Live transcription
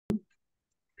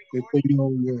Ito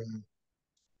yung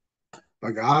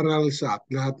pag-aaral sa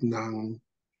aklat ng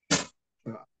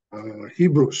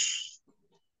Hebrews.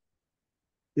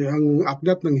 Ang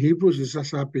aklat ng Hebrews isa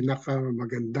sa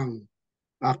pinakamagandang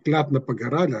aklat na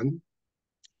pag-aralan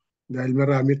dahil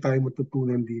marami tayong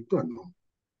matutunan dito. Ano?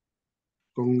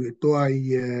 Kung ito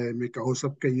ay may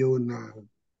kausap kayo na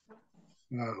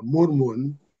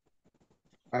Mormon,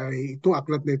 ay itong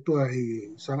aklat na ito ay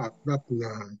isang aklat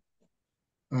na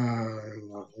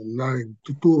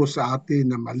nagtuturo sa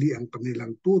atin na mali ang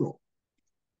kanilang turo.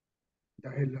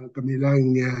 Dahil ang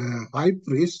kanilang high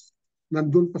priest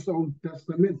nandun pa sa Old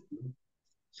Testament. No?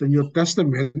 Sa New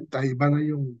Testament ay iba na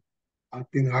yung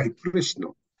ating high priest,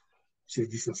 no? Si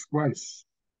Jesus Christ.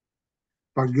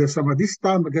 Pag sa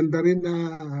Madista, maganda rin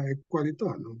na ito,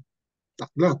 no?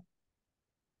 Aklat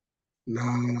na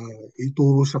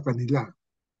ituro sa kanila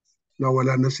na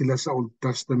wala na sila sa Old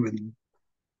Testament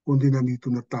kundi nandito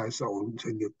na tayo sa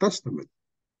New Testament.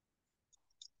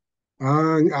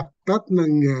 Ang aklat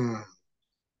ng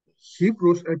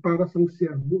Hebrews ay para sa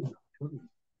sermon.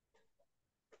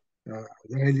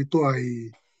 Dahil ito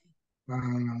ay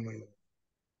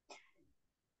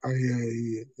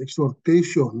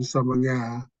exhortation sa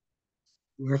mga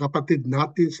kapatid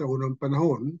natin sa unang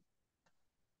panahon,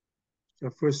 sa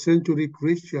first century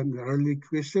Christian, early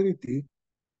Christianity,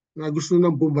 na gusto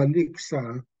nang bumalik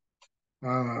sa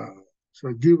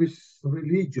Jewish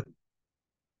religion.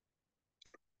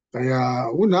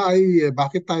 Kaya una ay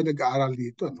bakit tayo nag-aaral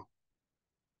dito? No?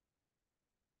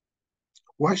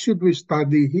 Why should we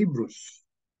study Hebrews?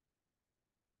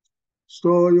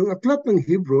 So yung aklat ng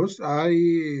Hebrews ay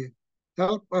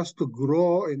help us to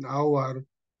grow in our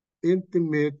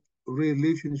intimate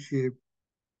relationship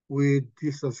with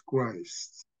Jesus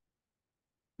Christ.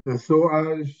 So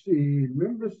as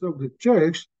members of the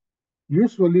church,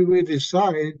 usually we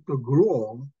decide to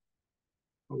grow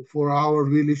for our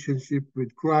relationship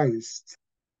with Christ.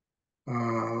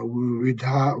 We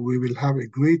will have a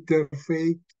greater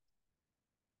faith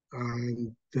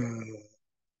and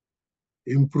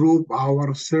improve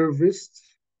our service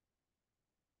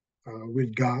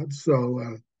with God. So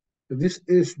this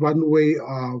is one way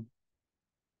of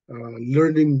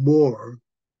learning more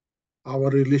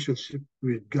our relationship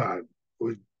with God,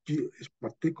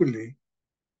 particularly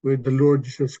with the Lord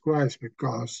Jesus Christ,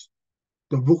 because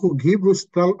the book of Hebrews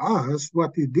tells us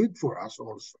what he did for us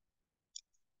also.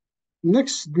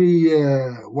 Next,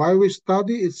 why we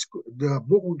study is the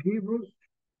book of Hebrews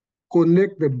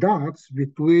connect the dots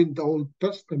between the Old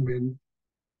Testament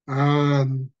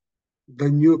and the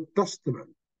New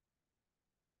Testament.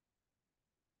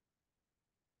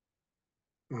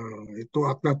 Ito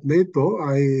aklat na ito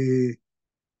ay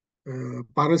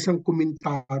para siyang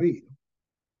komentary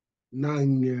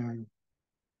ng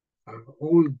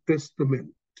Old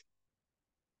Testament.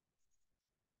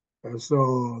 So,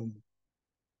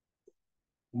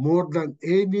 more than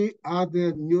any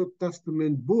other New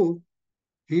Testament book,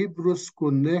 Hebrews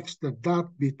connects the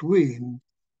dot between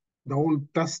the Old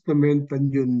Testament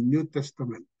and the New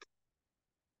Testament.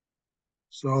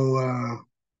 So,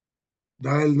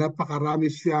 dahil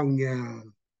napakarami siyang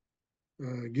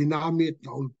ginamit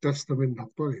na Old Testament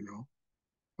actually, no?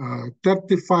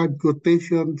 35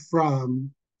 quotations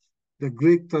from the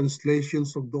Greek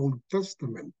translations of the Old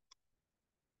Testament.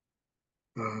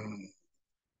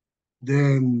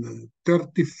 Then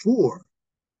 34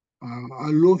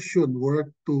 allusion work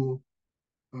to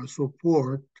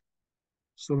support.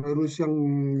 So meron siyang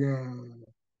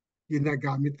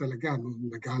ginagamit talaga nung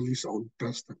nagaling sa Old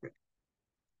Testament.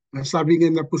 Sabi nga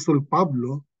ng Apostol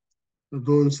Pablo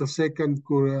doon sa 2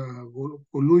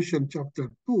 Colossians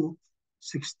chapter 2,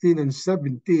 16 and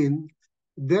 17,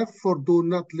 therefore do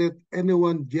not let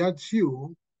anyone judge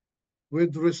you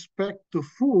with respect to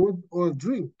food or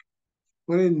drink,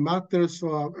 or in matters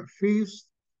of a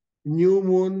feast, new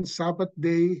moon, Sabbath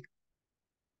day.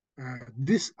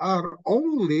 These are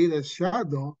only the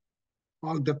shadow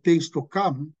of the things to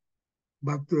come,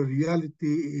 but the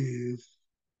reality is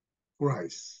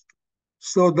Christ.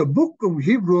 So the book of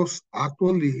Hebrews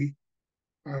actually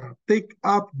take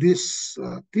up this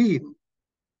theme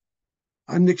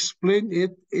and explain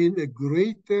it in a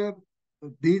greater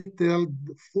detailed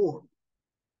form.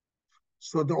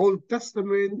 So the Old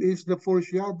Testament is the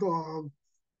foreshadow of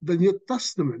the New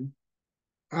Testament,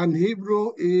 and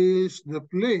Hebrew is the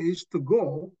place to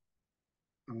go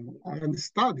and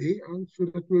study, and so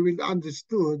that we will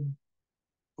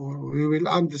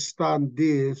understand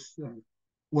this,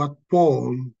 what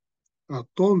Paul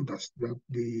told us, that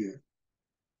the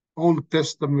Old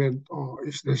Testament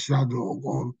is the shadow of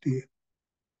all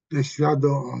the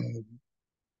shadow of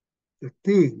the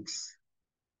things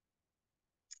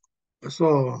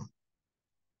So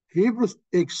Hebrews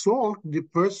exalt the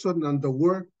person and the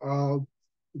work of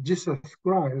Jesus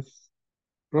Christ,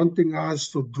 prompting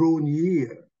us to draw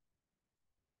near.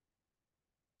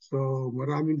 So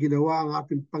maraming ginawa ang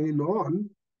ating Panginoon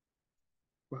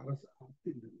para sa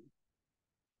atin.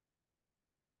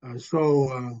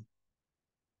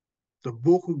 The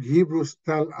book of Hebrews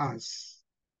tells us,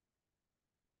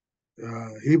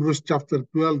 Hebrews chapter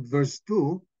 12, verse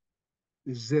 2,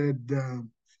 is said,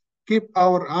 keep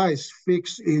our eyes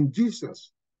fixed in Jesus,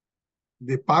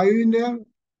 the pioneer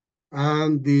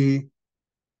and the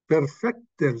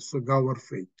perfecters of our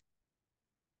faith.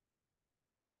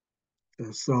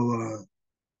 Hebrews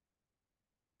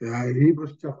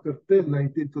chapter 10,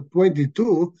 19 to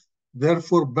 22,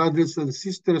 therefore, brothers and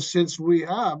sisters, since we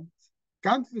have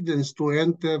confidence to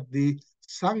enter the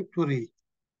sanctuary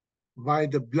by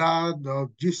the blood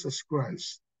of Jesus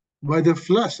Christ, by the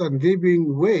flesh and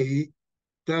living way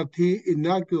that he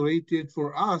inaugurated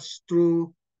for us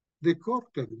through the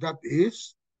curtain, that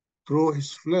is, through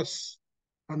his flesh.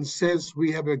 And since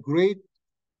we have a great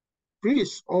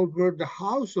priest over the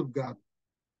house of God,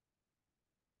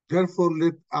 therefore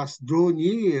let us draw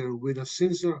near with a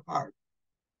sincere heart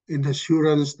in the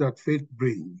assurance that faith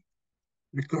brings,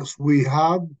 because we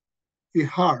have a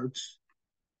heart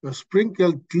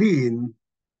sprinkled clean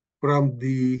from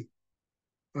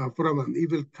an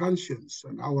evil conscience,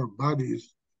 and our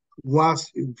bodies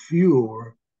washed in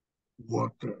pure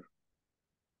water.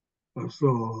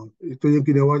 So, ito yung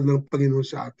ginawa ng Panginoon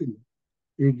sa atin.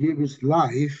 He gave His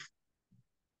life,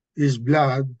 His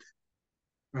blood,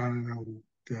 and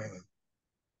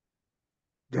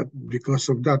that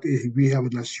because of that, we have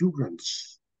an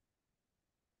assurance.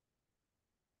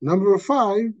 Number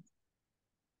 4,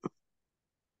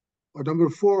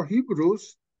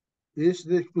 Hebrews, is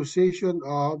the exposition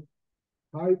of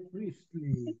high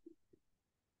priestly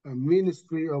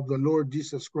ministry of the Lord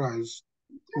Jesus Christ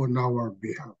on our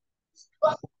behalf.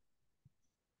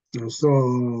 So,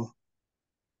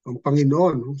 ang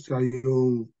Panginoon, siya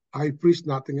yung high priest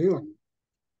natin ngayon.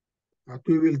 At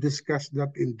we will discuss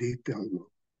that in detail.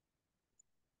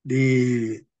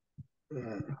 The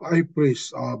high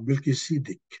priest of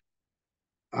Melchizedek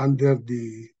under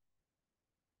the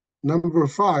number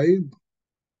 5,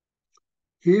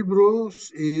 Hebrews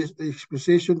is the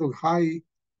exposition of high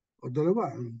o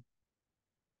dalawa.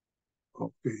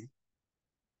 Okay.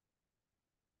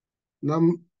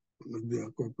 Dalawa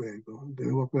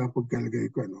pa lang pagkalagay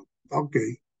ko. No?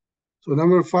 Okay. So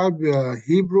number 5,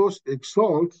 Hebrews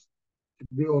exalts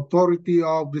the authority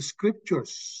of the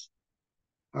scriptures,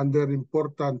 and they're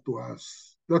important to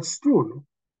us. That's true.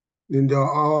 No? In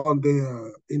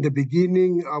the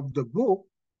beginning of the book,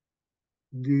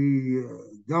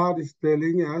 God is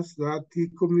telling us that He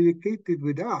communicated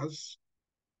with us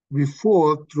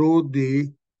before through the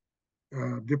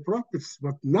prophets,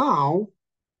 but now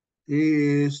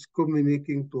He is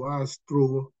communicating to us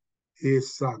through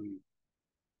His Son.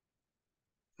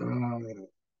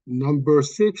 Number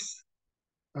 6,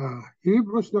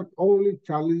 Hebrews not only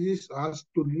challenges us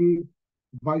to live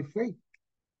by faith.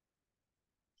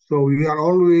 So we are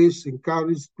always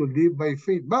encouraged to live by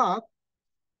faith, but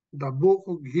the book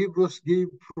of Hebrews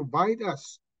provide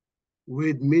us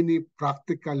with many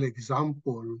practical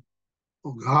examples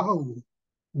of how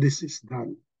this is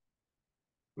done.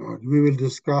 We will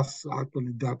discuss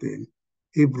actually that in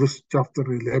Hebrews chapter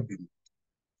 11,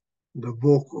 the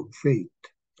book of faith,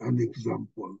 an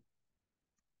example.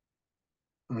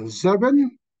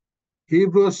 7,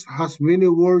 Hebrews has many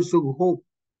words of hope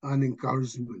and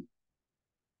encouragement,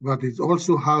 but it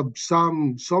also has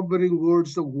some sobering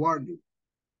words of warning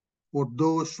for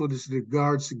those who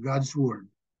disregards God's word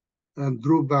and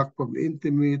drew back from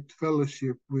intimate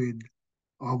fellowship with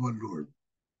our Lord.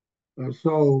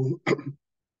 So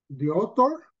the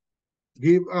author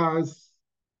gave us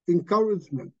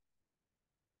encouragement,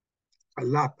 a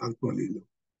lot actually.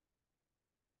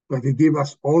 But he gave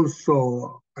us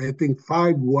also, I think,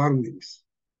 5 warnings.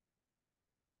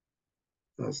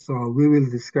 So we will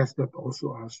discuss that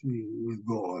also as we will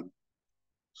go on.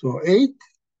 So 8,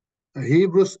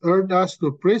 Hebrews urged us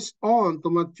to press on to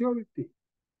maturity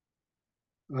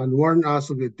and warn us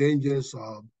of the dangers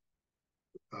of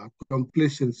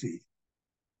complacency.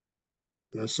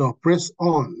 So press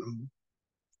on,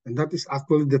 and that is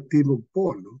actually the theme of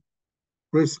Paul,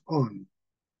 press on.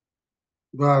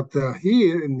 But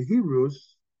here in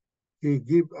Hebrews, he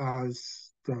gives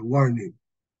us the warning.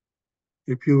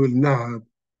 If you will not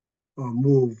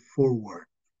move forward.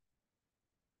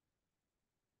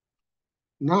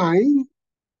 9,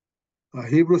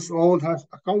 Hebrews all has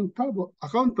accountable,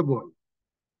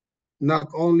 not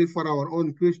only for our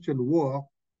own Christian walk,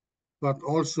 but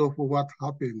also for what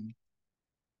happened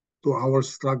to our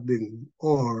struggling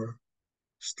or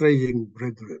straying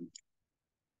brethren.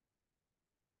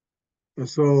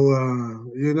 So,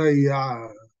 yun ay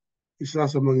isa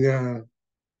sa mga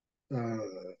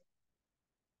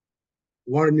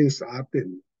warnings sa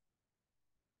atin.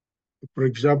 For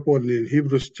example, in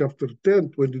Hebrews chapter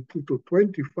 10, 22 to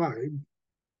 25,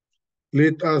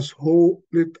 let us hold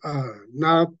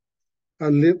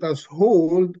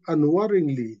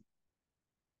unwaveringly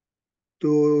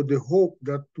to the hope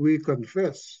that we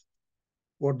confess.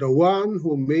 For the one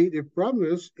who made a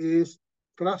promise is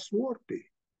trustworthy,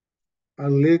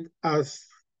 and let us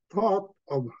thought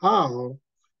of how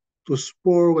to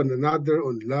spur one another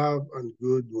on love and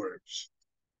good works,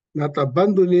 not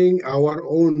abandoning our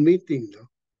own meeting, no?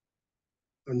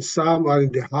 And some are in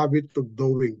the habit of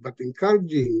doing, but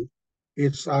encouraging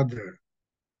each other,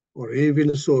 or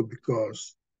even so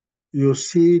because you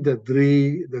see the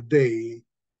day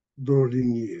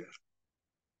drawing near.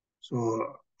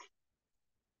 So,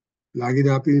 lagi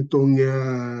natin itong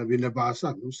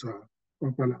binabasa, no, sa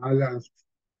pagpalaala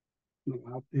ng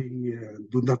ating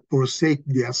do not forsake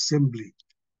the assembly,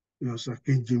 you know, sa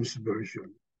King James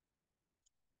Version.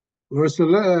 Verse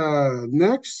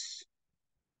next,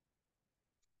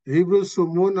 Hebrews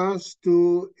summon us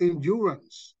to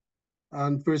endurance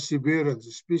and perseverance,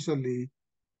 especially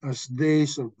as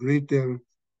days of greater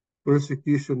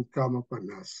persecution come upon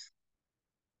us.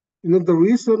 You know, the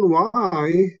reason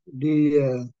why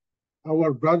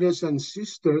our brothers and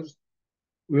sisters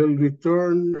will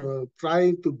return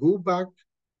trying to go back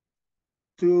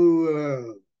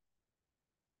to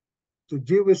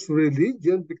Jewish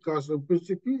religion because of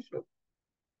persecution.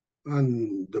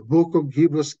 And the book of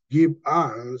Hebrews give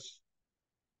us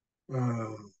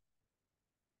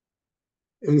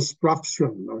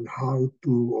instruction on how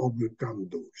to overcome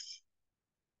those.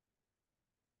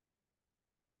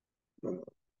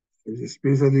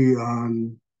 Especially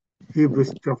on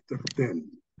Hebrews chapter 10.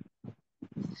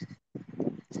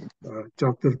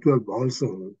 Chapter 12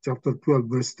 also, chapter 12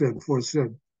 verse 10, 4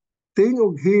 said, think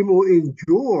of him who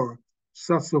endured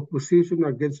such opposition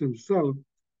against himself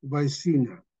by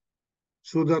sinner,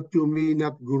 so that you may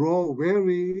not grow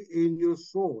weary in your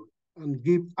soul and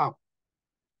give up.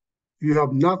 You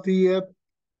have not yet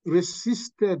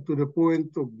resisted to the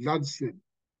point of bloodshed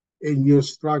in your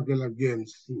struggle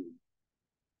against sin.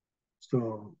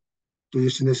 So, ito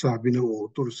yung sinasabi ng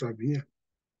author, sabi niya.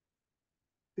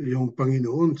 Yung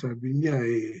Panginoon, sabi niya,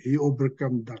 he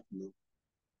overcome that. No?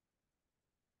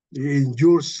 He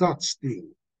endured such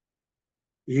thing,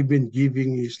 even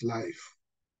giving his life.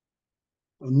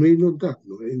 And we know that.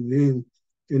 No? In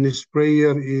his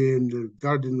prayer in the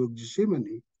Garden of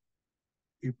Gethsemane,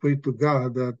 he prayed to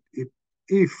God that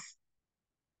if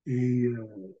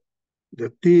the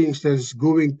things that is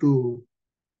going to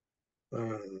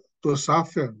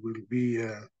suffer will be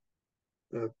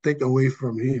taken away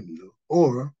from him, no?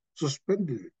 Or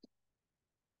suspended.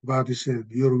 But he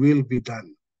said, your will be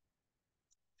done.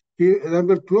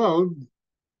 Number 12,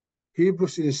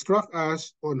 Hebrews instruct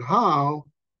us on how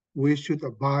we should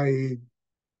abide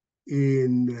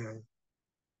in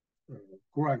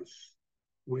Christ.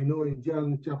 We know in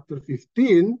John chapter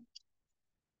 15,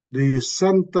 the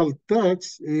central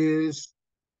text is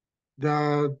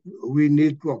that we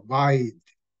need to abide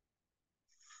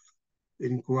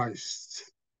in Christ.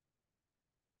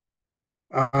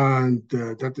 And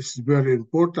that is very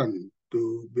important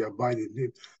to be abiding in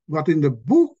him. But in the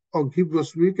book of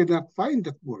Hebrews, we cannot find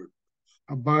that word,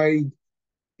 abide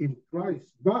in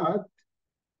Christ. But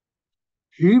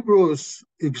Hebrews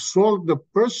exalt the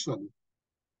person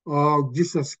of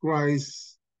Jesus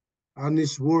Christ and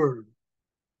his word,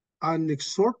 and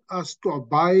exhort us to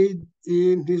abide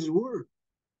in his word.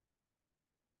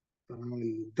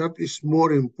 That is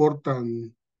more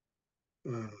important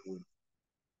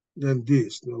than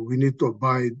this. No, we need to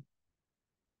abide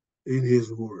in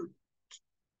his word,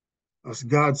 as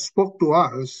God spoke to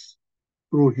us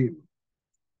through him.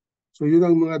 So yun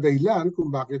ang mga dahilan kung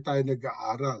bakit tayo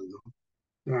nag-aaral, no?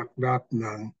 Ng aklat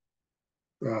ng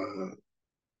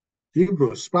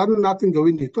Hebrews. Paano natin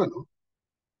gawin ito, no?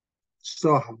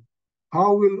 So,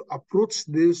 how we'll approach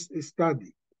this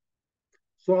study?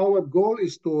 So our goal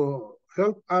is to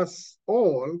help us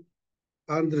all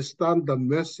understand the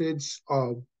message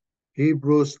of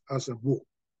Hebrews as a book.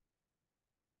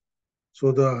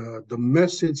 So the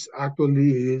message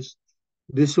actually is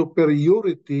the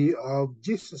superiority of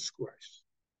Jesus Christ.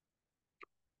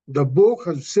 The book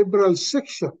has several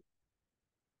sections.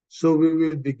 So we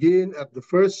will begin at the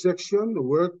first section,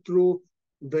 work through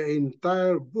the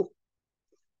entire book.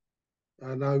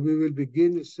 And we will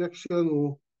begin in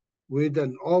section with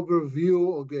an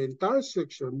overview of the entire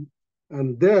section,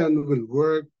 and then we'll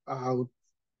work out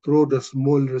through the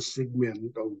smaller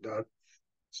segment of that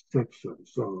section.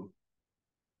 So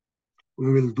we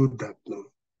will do that now.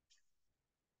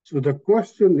 So the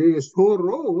question is, who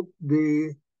wrote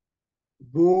the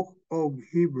book of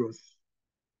Hebrews?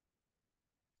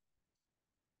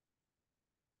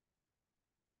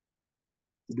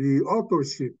 The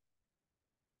authorship.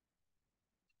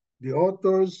 The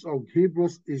authors of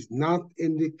Hebrews is not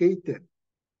indicated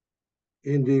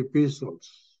in the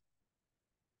epistles.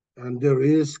 And there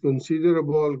is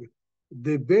considerable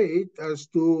debate as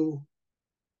to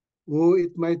who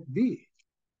it might be.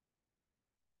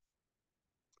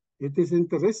 It is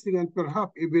interesting and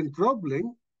perhaps even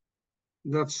troubling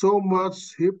that so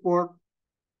much effort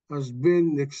has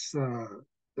been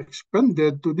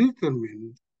expended to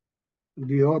determine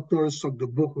the authors of the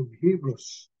book of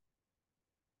Hebrews,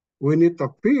 when it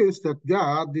appears that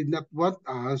God did not want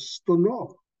us to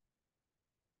know.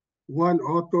 One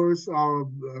author's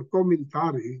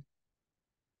commentary,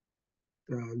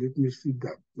 let me see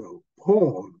that now,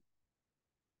 Paul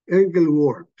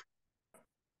Engleworth,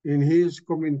 in his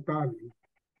commentary,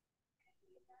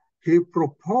 he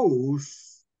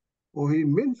proposed or he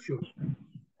mentioned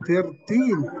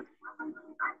 13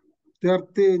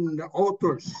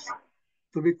 authors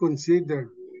to be considered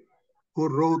who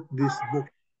wrote this book.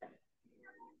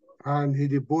 And he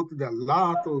devoted a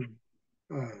lot of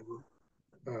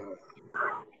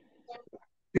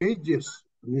pages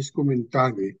in his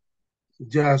commentary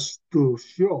just to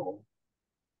show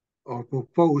or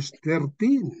propose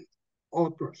 13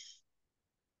 authors.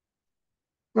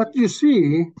 But you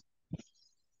see,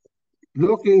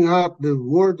 looking at the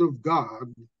Word of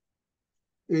God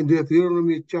in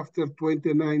Deuteronomy chapter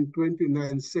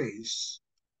 29 says,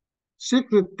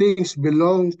 secret things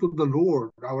belong to the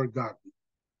Lord our God,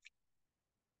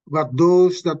 but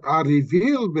those that are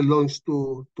revealed belongs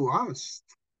to us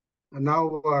and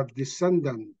our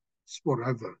descendants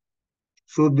forever.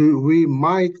 So we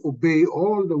might obey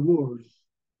all the words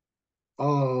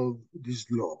of this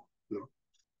law. No?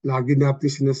 Lagi natin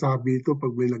sinasabi ito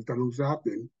pag may nagtanong sa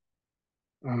atin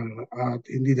at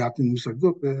hindi natin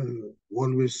masagot.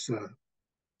 Always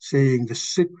saying the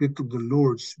secret of the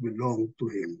Lord's belong to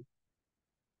Him.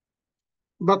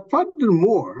 But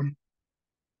furthermore,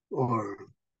 or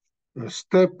a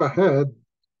step ahead,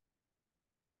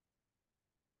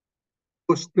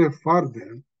 a step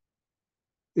further,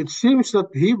 it seems that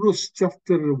Hebrews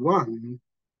chapter 1,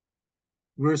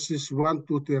 verses 1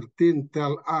 to 13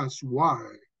 tell us why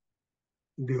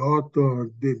the author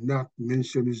did not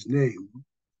mention his name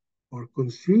or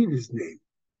conceal his name.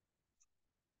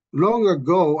 Long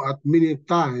ago, at many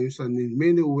times and in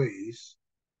many ways,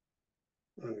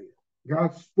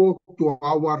 God spoke to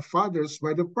our fathers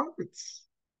by the prophets.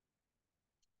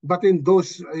 But in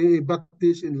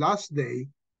last day,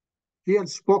 He had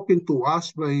spoken to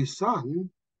us by His Son,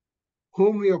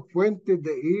 whom He appointed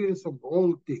the ears of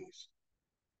all things,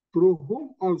 through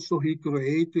whom also He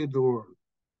created the world.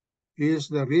 He is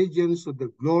the radiance of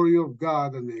the glory of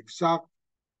God and the exact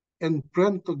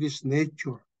imprint of His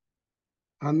nature,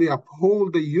 and He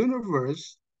upholds the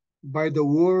universe by the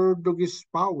word of His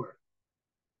power,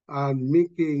 and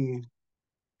making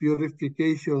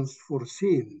purifications for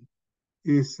sin,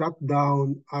 He sat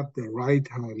down at the right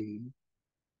hand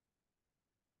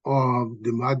of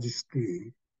the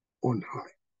Majesty on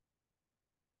high.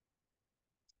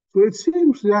 So it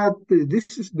seems that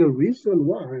this is the reason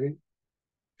why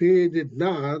He did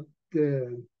not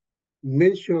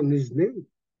mention His name.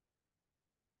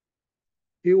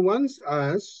 He wants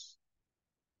us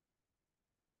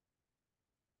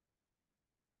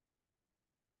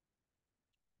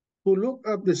to look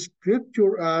at the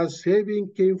scripture as having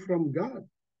came from God.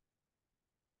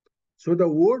 So the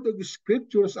word of the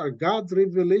scriptures are God's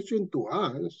revelation to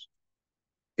us,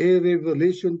 a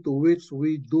revelation to which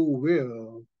we do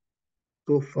well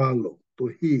to follow, to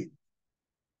heed.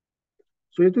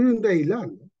 So ito yung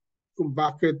dahilan kung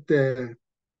bakit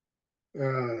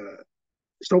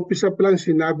sa umpisa pa lang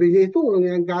sinabi niya ito,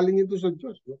 ang galing ito sa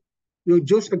Diyos. No? Yung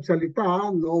Diyos nagsalita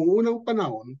noong unang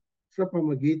panahon sa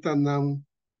pamagitan ng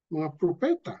mga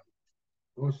propeta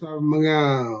o sa mga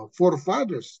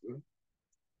forefathers. No?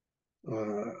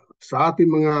 Sa ating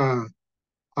mga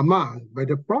ama by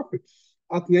the prophets.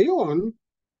 At ngayon,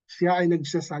 siya ay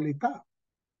nagsasalita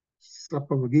sa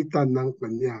pamagitan ng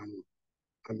kanyang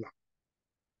anak.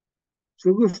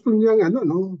 So gusto niyang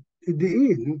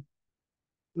idiin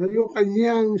na yung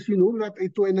kanyang sinulat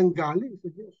ito ay nanggaling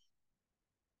sa Diyos.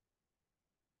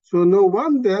 So no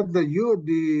wonder the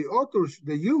human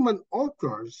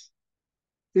authors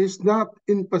is not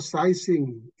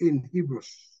emphasizing in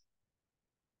Hebrews.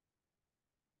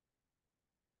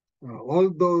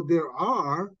 Although there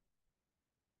are,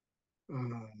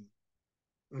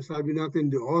 sabi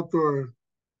natin, the author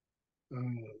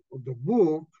of the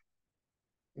book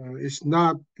is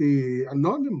not the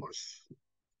anonymous.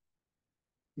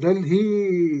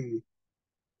 Dahil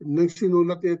nang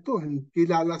sinulat ito,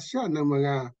 kilala siya ng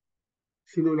mga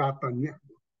sinulatan niya.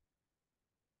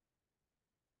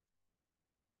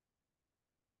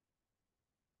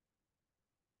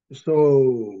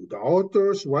 So the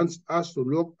authors wants us to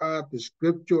look at the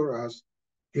scripture as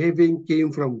having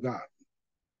came from God.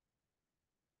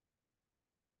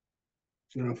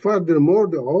 So furthermore,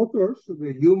 the authors,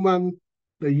 the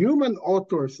human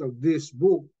authors of this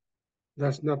book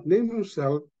does not name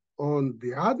himself. On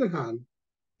the other hand,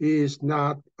 he is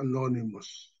not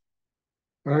anonymous.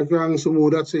 Parang kang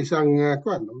sumulat sa isang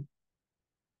no?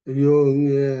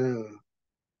 Yung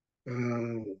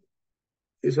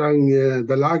isang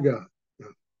dalaga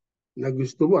na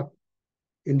gusto mo,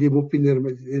 hindi mo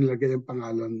pinilagay ang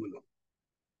pangalan mo. No?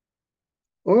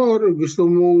 Or gusto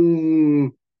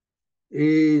mong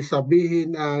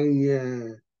sabihin ang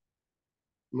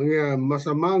mga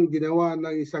masamang ginawa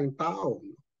ng isang tao.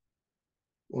 No?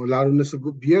 O lalo na sa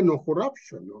gobyerno,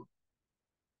 corruption. No?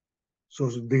 So,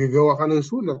 gagawa ka ng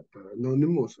sulat,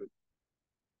 anonymous.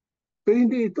 Pero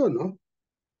hindi ito, no?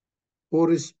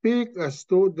 For speak as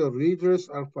though the readers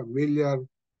are familiar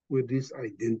with this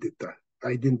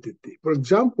identity. For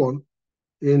example,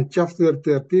 in chapter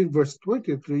 13, verse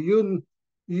 23,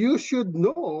 you should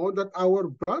know that our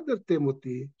brother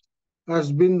Timothy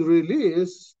has been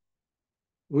released,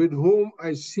 with whom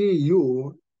I see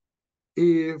you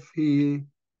if he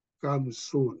comes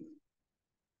soon.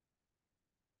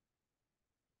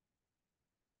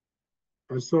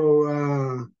 So,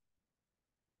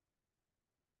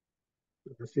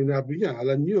 sinabi niya,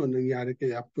 alam niyo, nangyari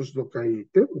kay Apostol kay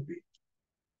Timothy.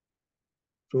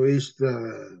 So, he's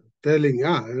telling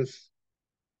us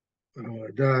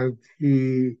that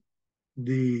the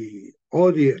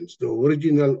audience, the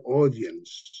original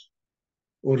audience,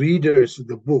 or readers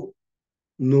of the book,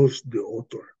 knows the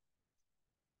author.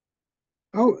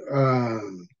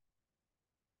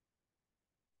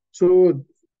 So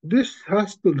this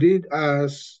has to lead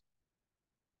us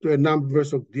to a number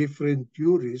of different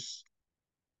theories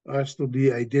as to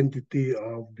the identity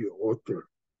of the author.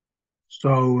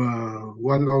 So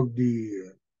one of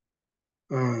the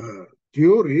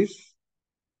theories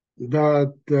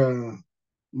that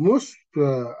most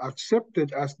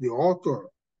accepted as the author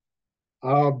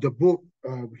of the book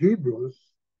of Hebrews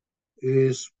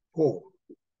is Paul.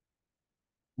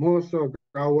 Most of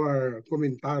our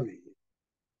commentary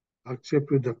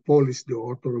accepted that Paul is the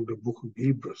author of the book of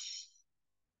Hebrews.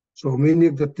 So many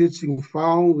of the teaching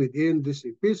found within this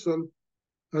epistle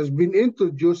has been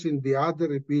introduced in the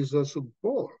other epistles of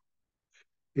Paul.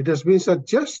 It has been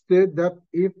suggested that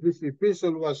if this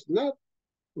epistle was not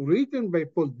written by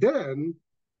Paul, then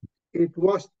it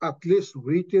was at least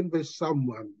written by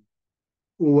someone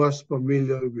who was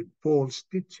familiar with Paul's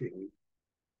teaching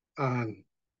and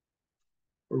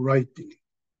writing.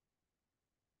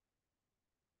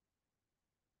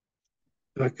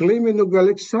 The Clement of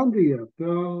Alexandria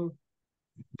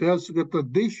tells the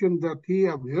tradition that he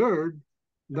have heard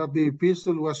that the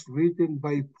epistle was written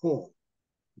by Paul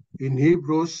in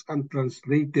Hebrews and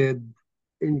translated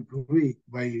in Greek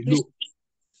by Luke.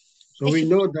 So we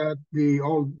know that the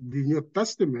New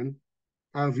Testament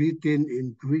are written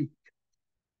in Greek,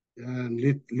 and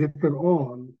later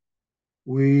on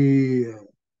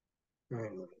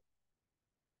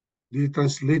they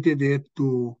translated it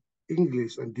to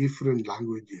English and different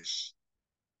languages.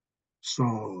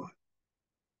 So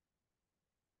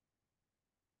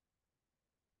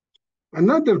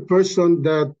another person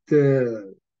that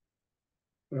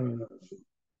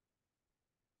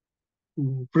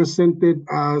presented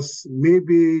as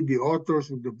maybe the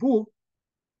authors of the book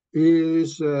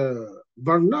is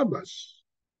Barnabas.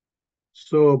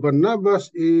 So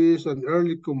Barnabas is an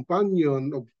early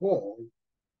companion of Paul,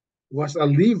 was a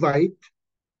Levite,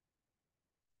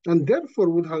 and therefore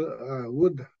would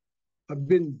have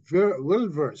been very well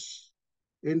versed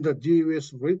in the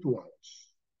Jewish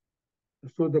rituals.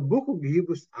 So the book of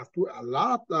Hebrews actually a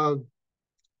lot of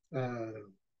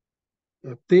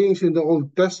things in the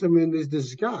Old Testament is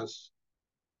discussed,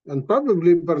 and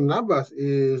probably Barnabas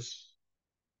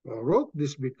wrote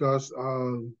this because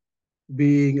of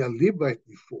being a Levite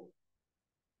before.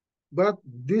 But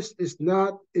this is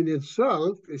not in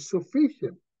itself is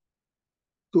sufficient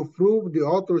to prove the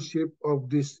authorship of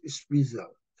this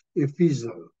epistle.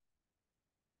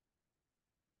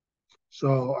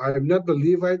 So I'm not a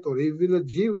Levite or even a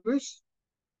Jewish,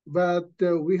 but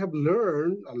we have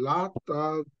learned a lot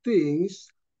of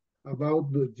things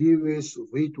about the Jewish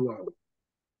ritual.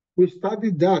 We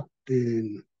studied that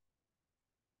in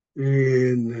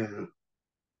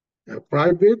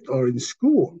private or in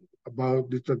school about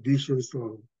the traditions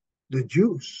of the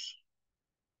Jews.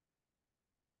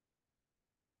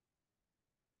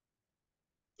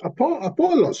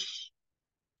 Apollos.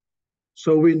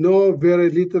 So we know very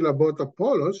little about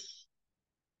Apollos,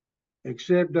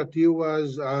 except that he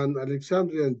was an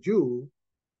Alexandrian Jew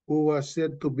who was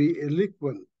said to be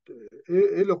eloquent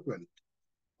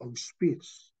of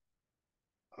speech.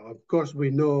 Of course, we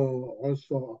know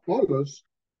also Apollos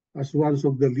as one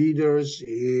of the leaders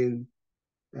in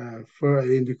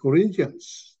the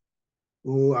Corinthians,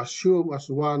 who assumed as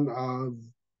one of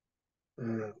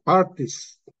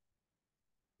parties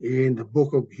in the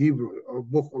book of Hebrew or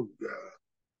book of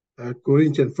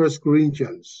Corinthians, First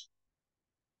Corinthians.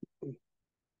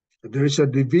 There is a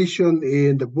division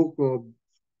in the book of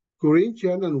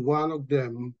Corinthians, and one of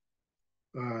them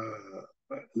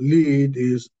lead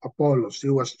is Apollos. He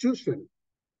was chosen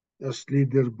as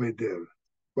leader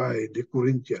by the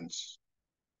Corinthians.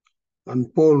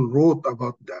 And Paul wrote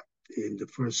about that in the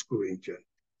First Corinthians.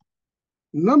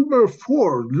 Number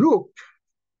 4, Luke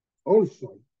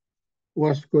also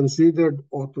was considered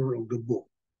author of the book.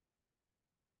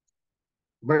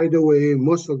 By the way,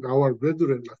 most of our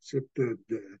brethren accepted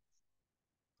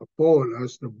Paul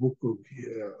as the book of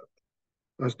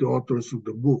as the authors of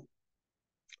the book.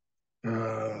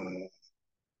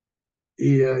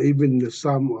 Even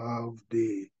some of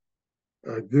the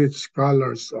great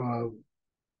scholars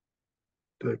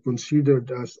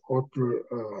considered as author,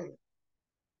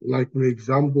 like for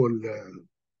example,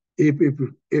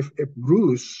 if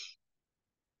Bruce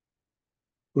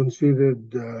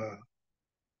considered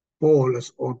Paul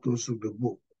as authors of the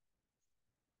book,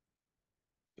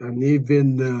 and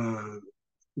even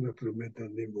not remember the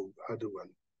name of the other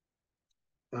one.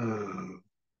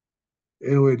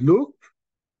 Anyway, Luke,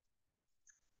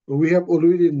 we have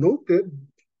already noted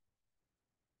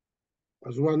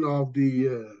as one of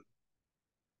the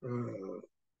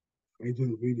I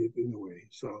didn't read it anyway.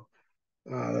 So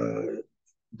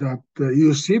that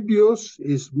Eusebius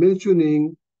is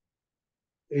mentioning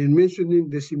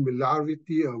the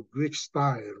similarity of Greek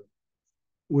style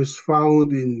was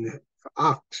found in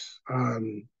Acts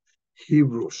and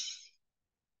Hebrews.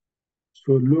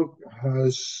 So Luke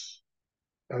has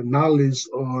a knowledge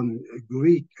on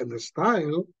Greek and the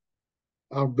style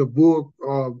of the book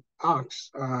of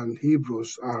Acts and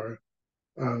Hebrews are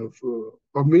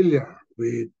familiar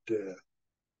with,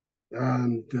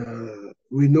 and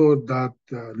we know that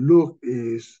Luke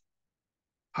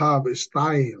have a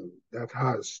style that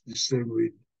has the same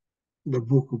with the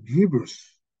book of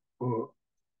Hebrews, or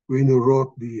when he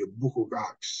wrote the book of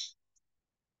Acts.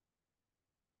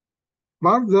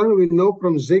 Further, we know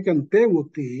from 2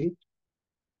 Timothy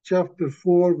chapter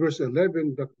 4, verse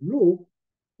 11, that Luke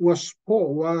was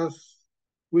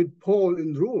with Paul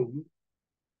in Rome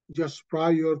just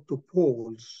prior to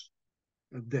Paul's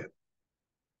death.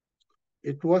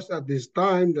 It was at this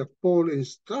time that Paul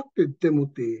instructed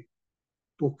Timothy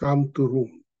to come to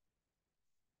Rome.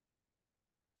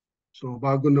 So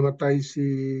bago namatay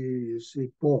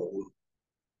si Paul,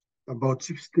 about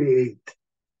 68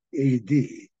 AD,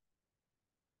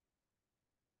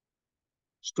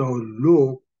 so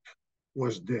Luke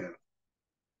was there.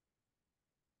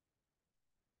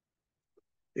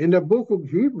 In the book of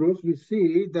Hebrews, we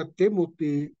see that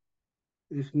Timothy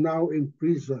is now in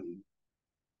prison,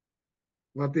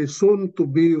 but is soon to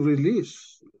be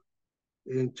released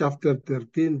in chapter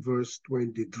 13, verse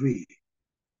 23.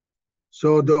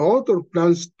 So the author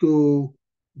plans to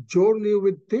journey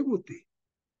with Timothy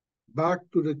back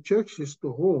to the churches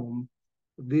to whom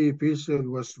the epistle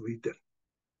was written.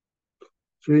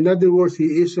 So in other words,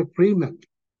 he is a free man.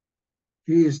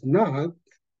 He is not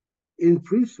in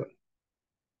prison.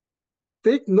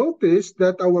 Take notice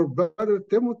that our brother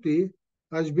Timothy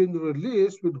has been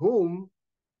released, with whom,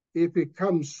 if he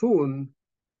comes soon,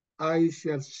 I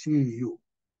shall see you.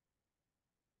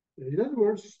 In other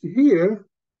words, here,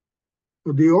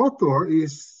 the author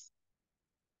is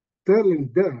telling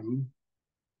them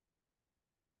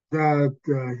that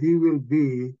he will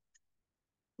be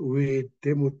with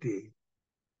Timothy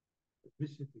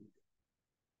visiting.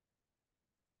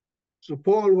 So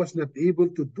Paul was not able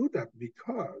to do that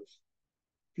because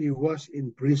he was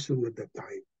in prison at the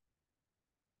time.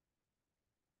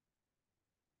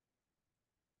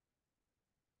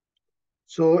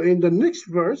 So in the next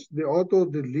verse, the author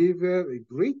delivers a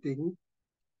greeting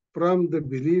from the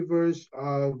believers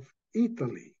of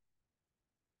Italy.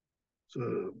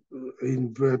 So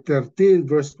in 13,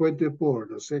 verse 24,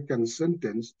 the second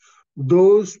sentence,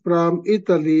 those from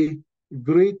Italy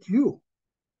greet you.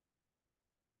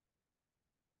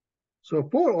 So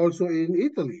Paul also in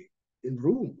Italy, in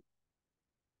Rome.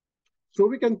 So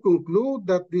we can conclude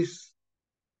that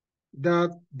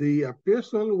the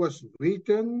epistle was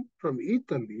written from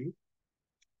Italy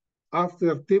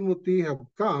after Timothy had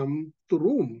come to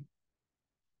Rome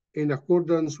in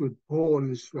accordance with Paul's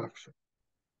instruction.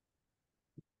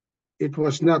 It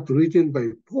was not written by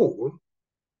Paul,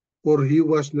 for he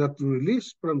was not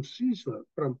released from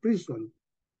prison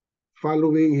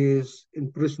following his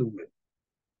imprisonment.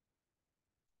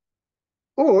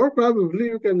 Or probably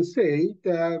you can say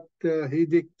that he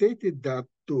dictated that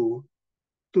to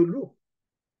Luke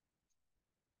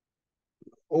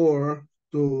or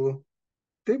to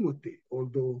Timothy,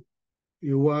 although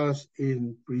he was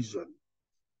in prison.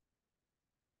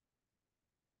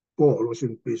 Paul was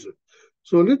in prison.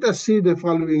 So let us see the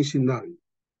following scenario.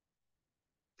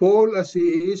 Paul, as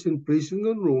he is in prison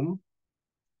in Rome,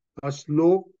 has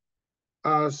Luke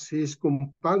as his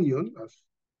companion, as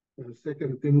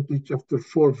 2 Timothy chapter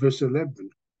 4, verse 11.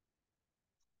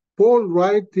 Paul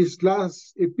writes his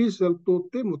last epistle to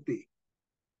Timothy.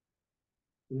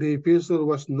 The epistle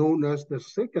was known as the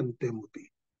 2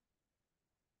 Timothy.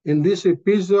 In this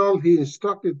epistle, he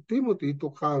instructed Timothy to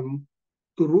come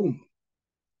to Rome.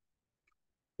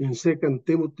 In 2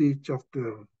 Timothy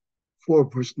chapter 4,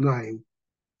 verse 9,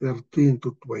 13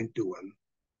 to 21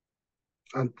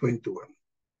 and 21.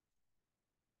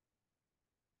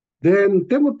 Then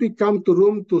Timothy came to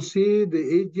Rome to see the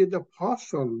aged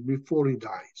apostle before he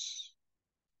dies.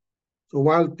 So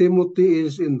while Timothy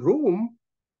is in Rome,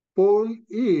 Paul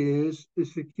is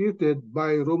executed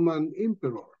by Roman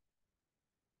emperor,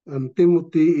 and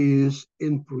Timothy is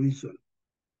in prison.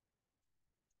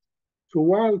 So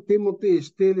while Timothy is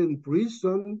still in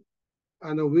prison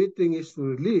and awaiting his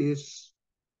release,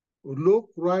 Luke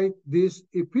writes this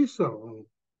epistle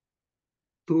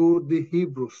to the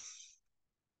Hebrews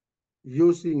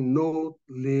using note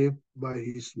left by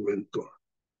his mentor,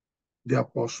 the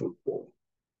Apostle Paul.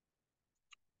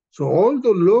 So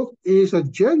although Luke is a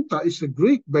Gentile, is a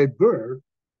Greek by birth,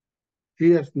 he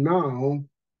has now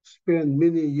spent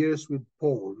many years with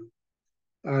Paul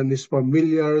and is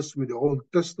familiar with the Old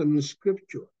Testament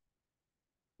scripture.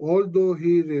 Although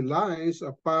he relies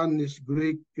upon his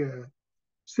Greek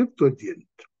Septuagint,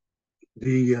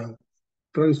 the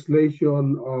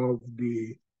translation of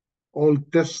the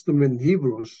Old Testament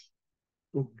Hebrews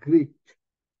to Greek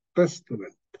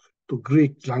Testament, to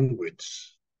Greek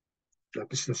language. That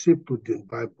is the Septuagint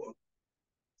Bible.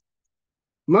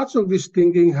 Much of this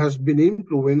thinking has been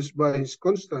influenced by his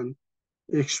constant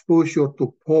exposure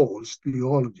to Paul's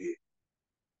theology,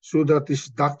 so that his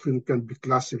doctrine can be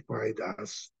classified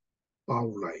as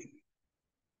Pauline.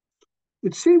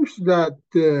 It seems that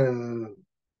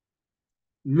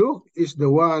Luke is the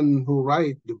one who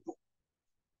wrote the book,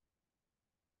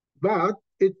 but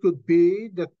it could be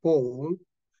that Paul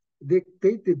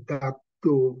dictated that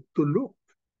to Luke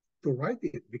to write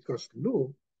it because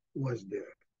Luke was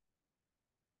there.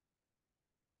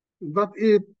 But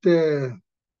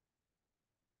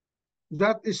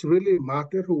that is really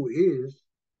matter who is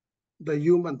the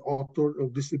human author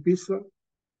of this epistle?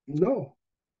 No.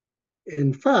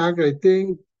 In fact, I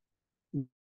think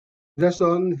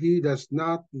he does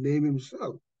not name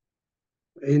himself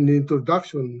in the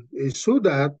introduction is so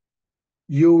that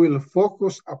you will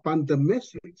focus upon the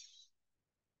message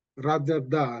rather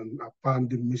than upon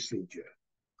the messenger.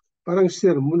 Parang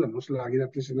sermon, ano, lagi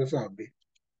natin sinasabi.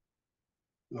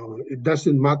 It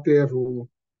doesn't matter who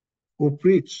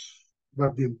preach,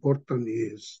 but the important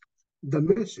is the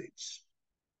message.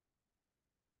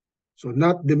 So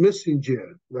not the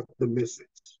messenger, but the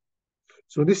message.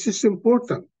 So this is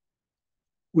important.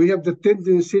 We have the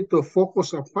tendency to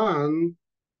focus upon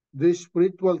the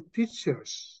spiritual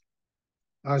teachers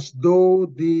as though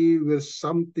they were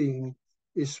something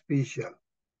special.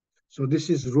 So this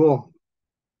is wrong.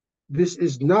 This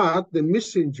is not the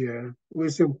messenger who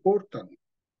is important,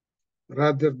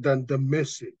 rather than the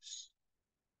message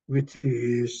which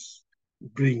he is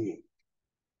bringing.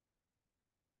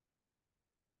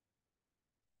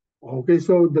 Okay,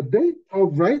 so the date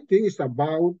of writing is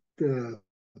about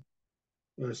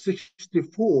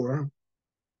 64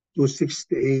 to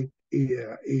 68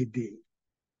 AD.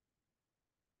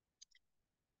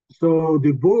 So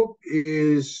the book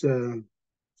is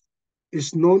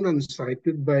known and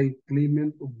cited by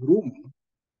Clement of Rome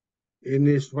in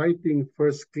his writing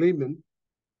First Clement.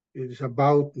 It is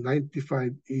about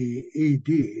 95 AD.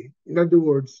 In other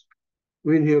words,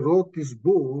 when he wrote this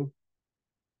book,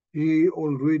 he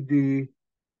already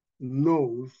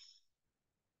knows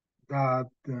that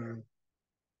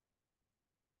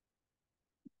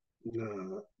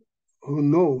who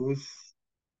knows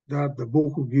that the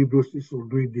book of Hebrews is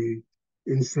already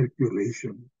in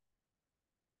circulation.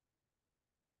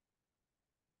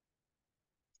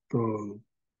 So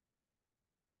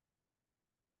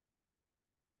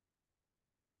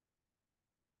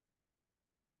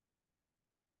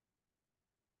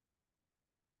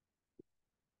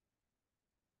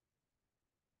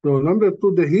number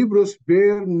two, the Hebrews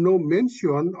bear no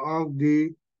mention of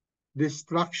the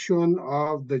destruction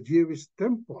of the Jewish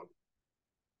temple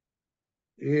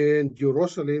in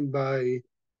Jerusalem by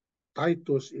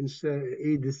Titus in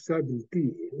AD 70.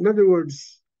 In other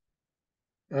words,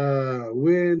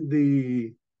 when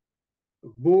the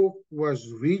book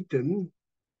was written,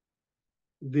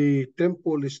 the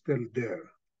temple is still there.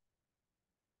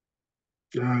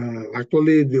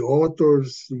 Actually, the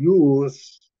authors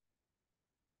use,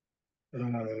 let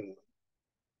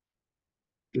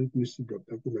me see that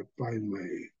I'm going to find my,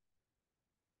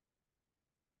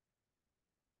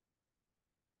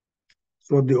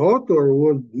 so the author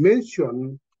would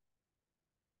mention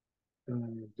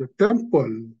the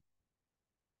temple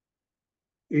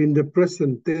in the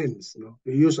present tense. No?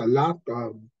 They use a lot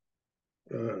of,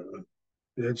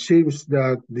 it seems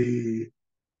that the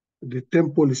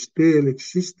temple is still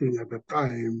existing at the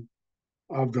time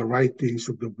of the writings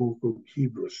of the book of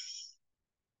Hebrews.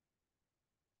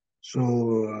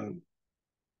 So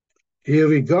he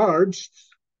regards,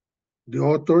 the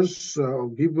authors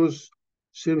of Hebrews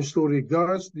seems to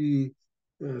regards the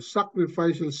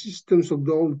sacrificial systems of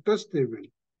the Old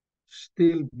Testament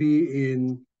still be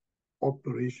in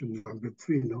operation. Number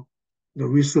three, no? The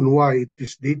reason why it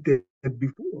is dated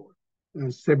before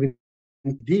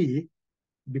 70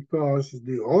 because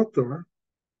the author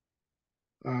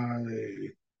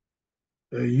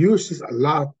uses a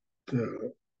lot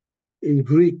in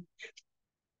Greek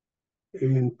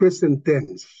in present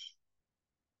tense,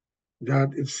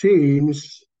 that it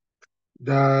seems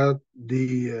that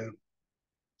the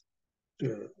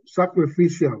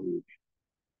sacrificial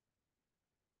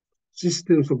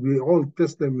systems of the Old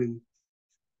Testament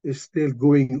is still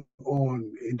going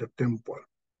on in the temple.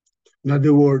 In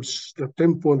other words, the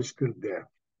temple is still there.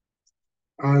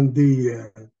 And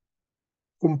the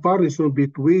comparison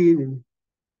between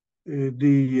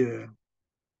the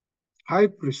high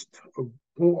priest of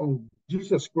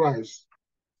Jesus Christ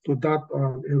to that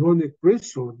Aaronic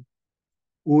priesthood,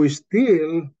 who is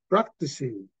still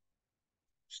practicing,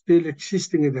 still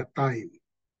existing at that time.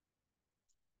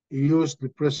 He used the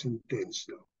present tense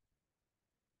now.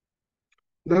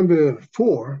 Number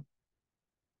four,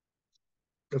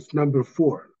 that's number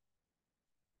four.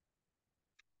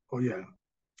 Oh yeah,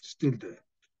 still there.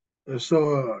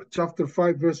 Chapter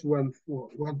 5, verse 1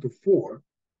 to 4.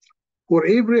 For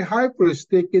every high priest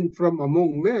taken from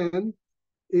among men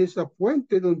is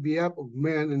appointed on behalf of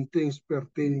men and things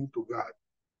pertaining to God.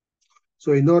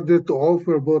 So in order to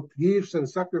offer both gifts and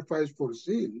sacrifice for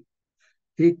sin,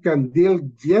 he can deal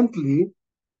gently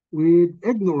with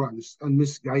ignorance and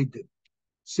misguided,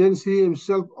 since he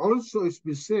himself also is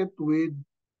beset with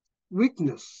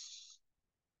weakness.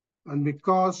 And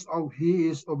because of he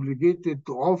is obligated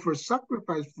to offer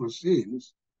sacrifice for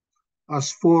sins,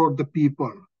 as for the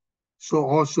people, so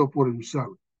also for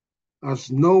himself,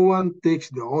 as no one takes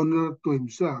the honor to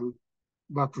himself,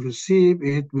 but receive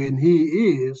it when he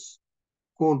is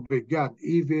called by God,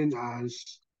 even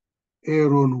as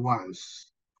Aaron was.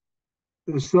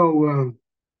 So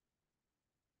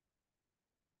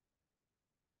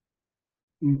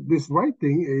this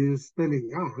writing is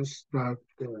telling us that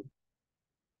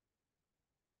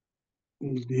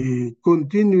the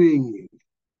continuing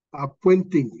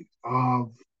appointing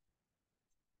of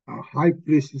a high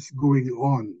priest is going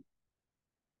on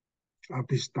at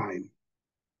this time.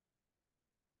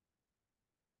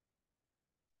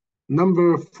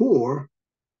 Number four,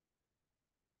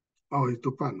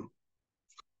 ito pa, no?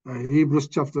 Hebrews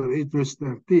chapter 8, verse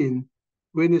 13,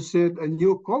 when he said, a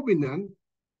new covenant,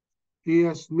 he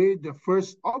has made the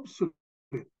first obsolete.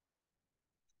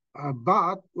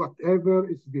 But whatever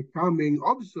is becoming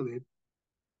obsolete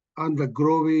and the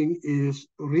growing is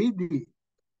ready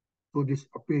to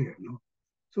disappear. No?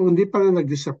 So hindi pa na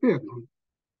nag-disappear. No?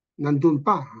 Nandun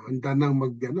pa, handa nang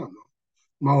no?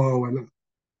 Mawawala.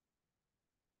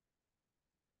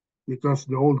 Because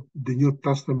the New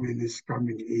Testament is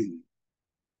coming in.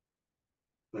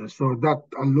 So that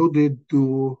alluded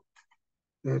to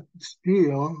that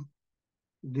still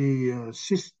the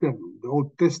system, the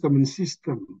Old Testament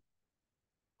system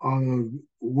of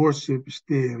worship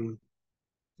still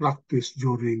practiced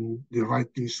during the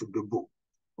writings of the book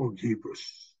of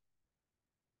Hebrews.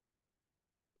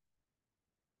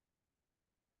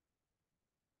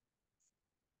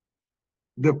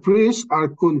 The priests are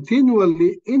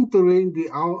continually entering the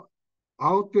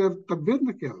outer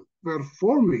tabernacle,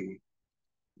 performing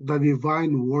the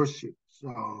divine worship.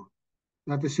 So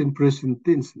that is in present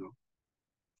tense, no?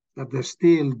 That they're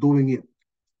still doing it.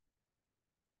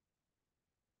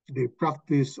 The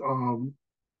practice of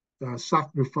the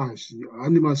sacrifice, the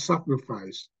animal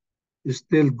sacrifice, is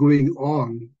still going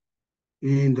on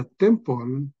in the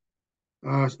temple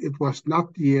as it was not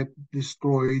yet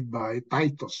destroyed by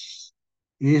Titus.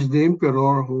 He is the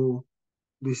emperor who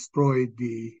destroyed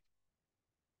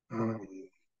uh,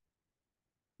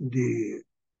 the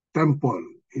temple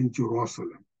in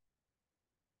Jerusalem.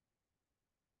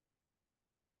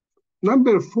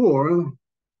 Number 4,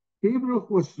 Hebrews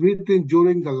was written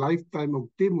during the lifetime of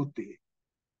Timothy,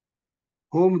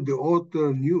 whom the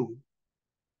author knew.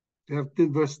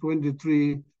 13 verse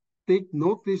 23, take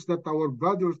notice that our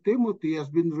brother Timothy has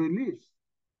been released,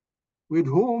 with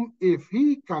whom, if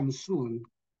he comes soon,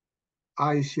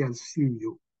 I shall see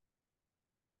you.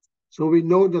 So we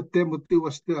know that Timothy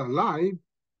was still alive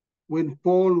when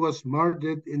Paul was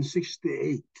murdered in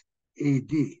 68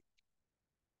 AD,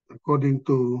 according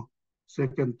to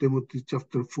 2 Timothy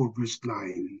chapter 4, verse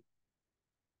 9.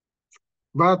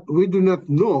 But we do not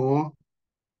know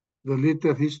the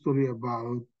later history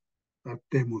about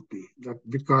Timothy, that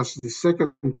because the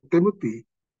 2 Timothy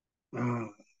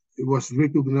it was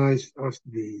recognized as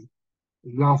the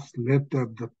last letter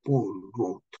that Paul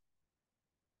wrote.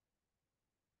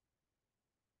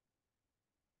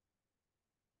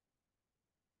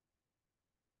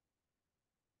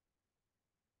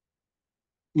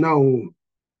 Now,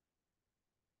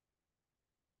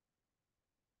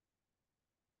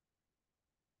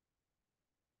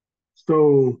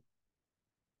 so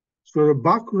the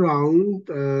background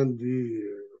and the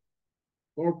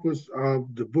purpose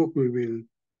of the book, we will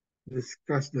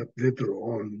discuss that later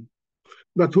on.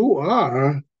 But who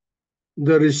are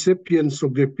the recipients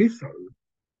of the epistle?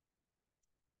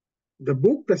 The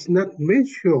book does not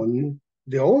mention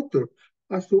the author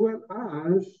as well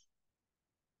as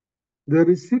the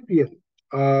recipient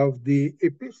of the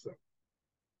epistle.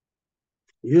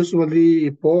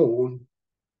 Usually, Paul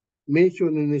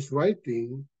mentioned in his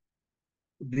writing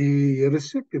the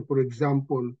recipient, for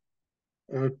example,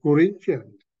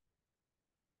 Corinthians,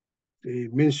 they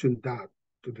mentioned that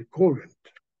to the Corinth,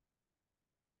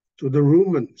 to the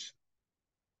Romans,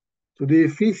 to the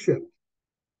Ephesians,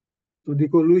 to the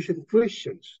Colossian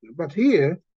Christians. But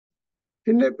here,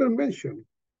 he never mentioned.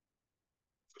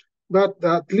 But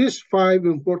at least 5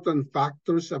 important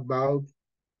factors about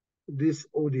this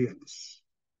audience.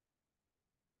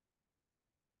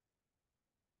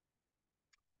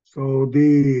 So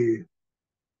the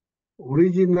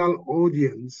original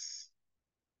audience,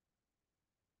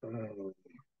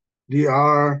 they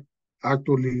are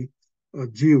actually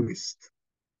Jewish.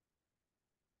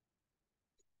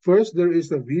 First, there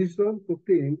is a reason to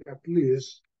think at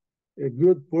least a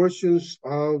good portions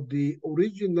of the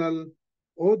original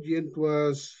audience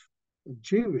was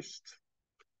Jewish.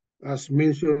 As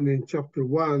mentioned in chapter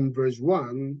 1, verse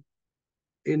 1,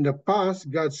 in the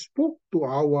past, God spoke to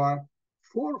our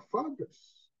forefathers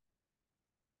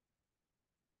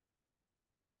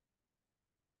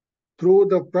through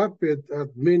the prophet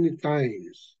at many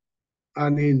times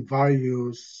and in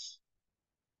various.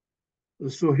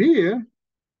 So here,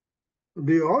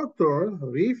 the author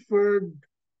referred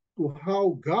to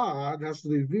how God has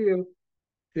revealed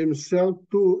himself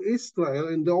to Israel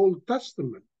in the Old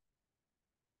Testament.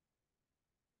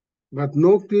 But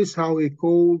notice how he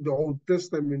called the Old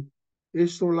Testament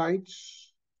Israelites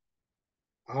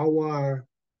our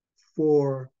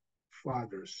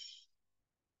forefathers,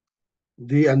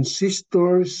 the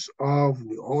ancestors of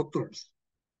the authors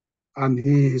and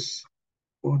his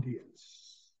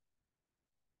audience.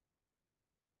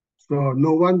 So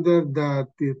no wonder that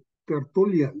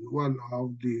Tertullian, one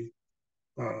of the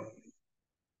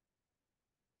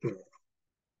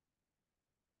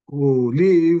who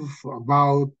live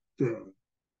about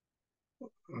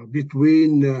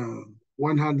between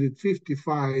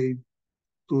 155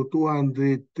 to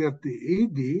 230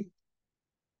 AD,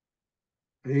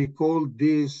 he called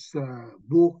this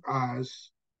book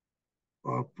as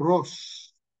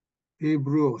Pros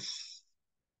Hebrews.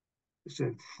 He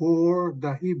said, for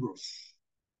the Hebrews.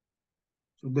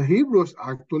 So the Hebrews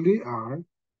actually are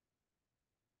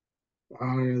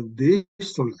the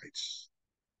Israelites.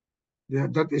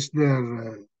 That is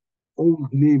their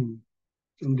old name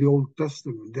in the Old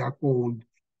Testament. They are called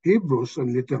Hebrews,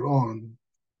 and later on,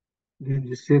 Then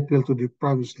they settle to the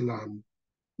promised land.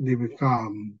 They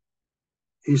become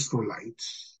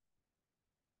Israelites.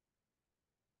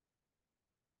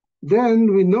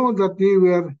 Then we know that they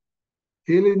were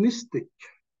Hellenistic.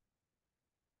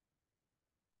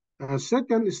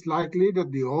 Second, it's likely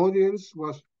that the audience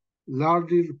was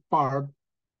largely part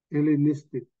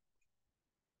Hellenistic.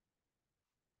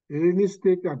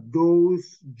 Hellenistic are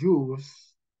those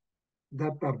Jews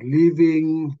that are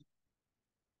living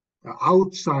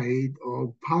outside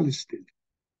of Palestine.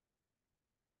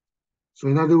 So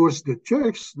in other words, the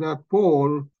church that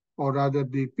Paul, or rather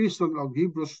the epistle of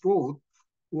Hebrews wrote,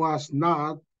 was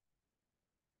not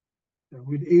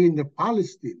within the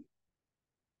Palestine.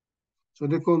 So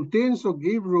the contents of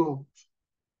Hebrews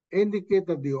indicate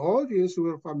that the audience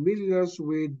were familiar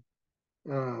with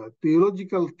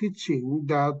theological teaching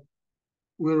that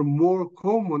were more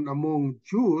common among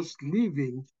Jews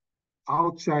living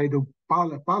outside of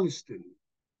Palestine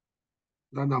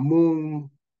than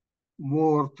among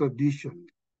more traditional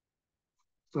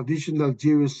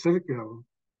Jewish circle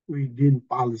within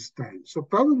Palestine. So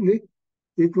probably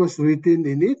it was written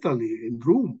in Italy, in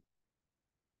Rome.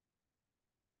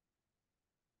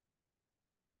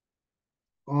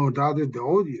 Or rather the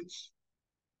audience.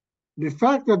 The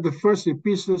fact that the first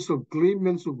epistles of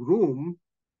Clemens of Rome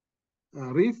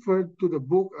referred to the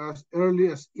book as early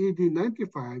as AD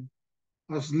 95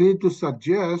 has led to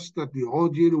suggest that the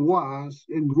audience was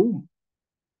in Rome.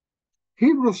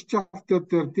 Hebrews chapter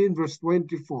 13 verse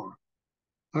 24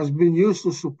 has been used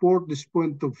to support this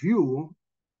point of view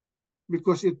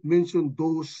because it mentioned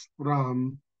those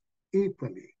from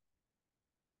Italy.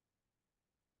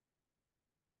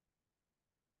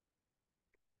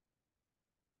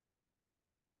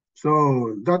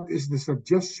 So that is the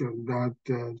suggestion that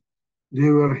they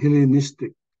were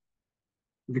Hellenistic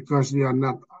because they are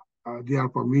not, they are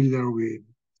familiar with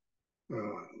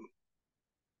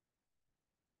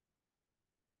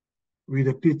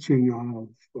the teaching of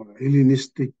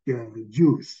Hellenistic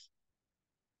Jews.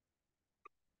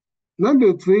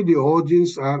 Number three, the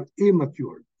audience are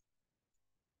immature.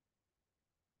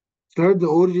 Third, the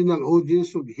original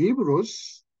audience of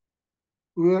Hebrews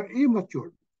were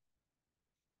immature.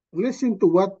 Listen to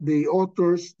what the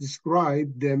authors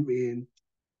describe them in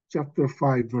chapter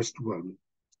 5, verse 12.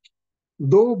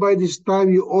 Though by this time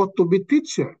you ought to be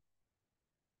teacher,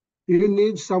 you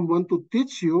need someone to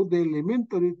teach you the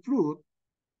elementary truth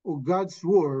of God's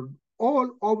word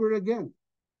all over again.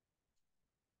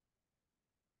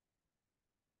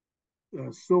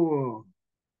 So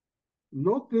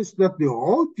notice that the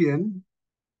audience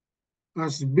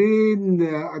has been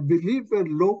a believer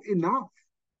long enough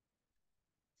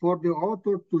for the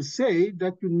author to say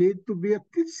that you need to be a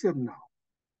teacher now.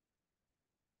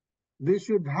 They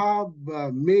should have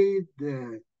made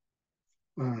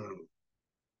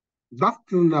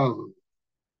doctrinal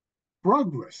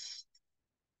progress.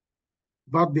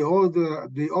 But the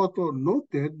author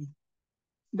noted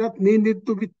that needed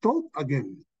to be taught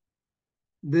again,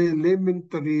 the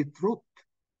elementary truth.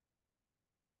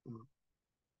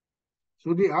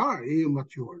 So they are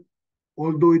immature,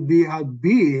 although they have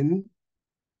been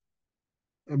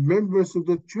members of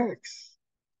the church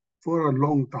for a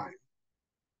long time.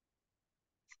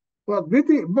 But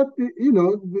you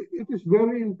know, it is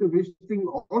very interesting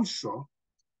also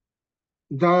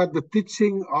that the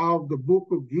teaching of the book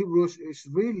of Hebrews is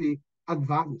really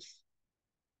advanced.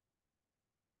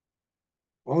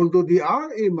 Although they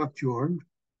are immature,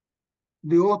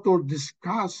 the author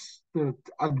discussed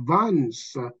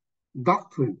advanced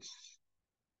doctrines.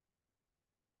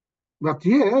 But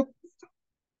yet,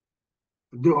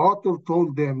 the author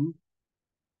told them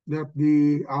that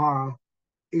they are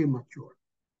immature.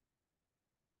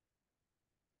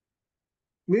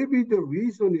 Maybe the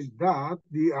reason is that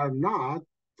they are not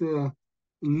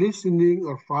listening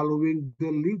or following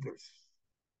the leaders.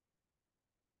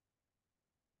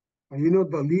 You know,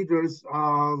 the leaders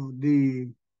of the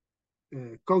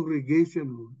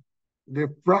congregation, their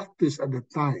practice at the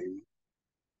time,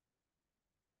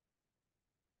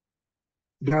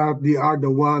 that they are the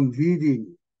one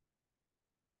leading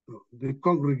the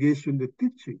congregation, the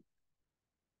teaching.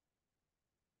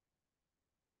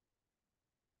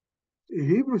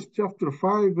 Hebrews chapter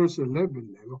 5, verse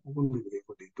 11.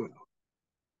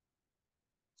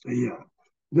 Yeah.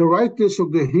 The writers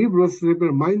of the Hebrews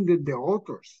reminded the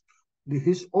authors,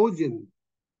 his audience,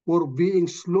 for being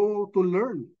slow to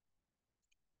learn.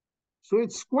 So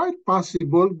it's quite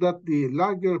possible that the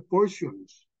larger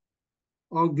portions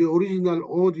of the original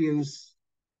audience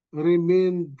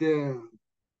remained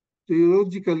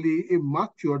theologically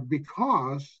immature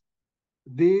because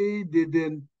they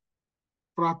didn't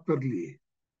properly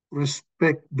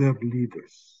respect their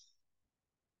leaders.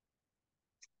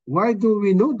 Why do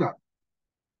we know that?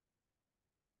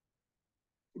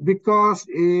 Because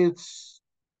it's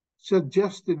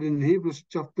suggested in Hebrews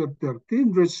chapter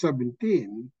 13, verse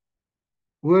 17,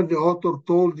 where the author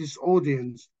told his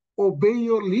audience, obey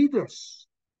your leaders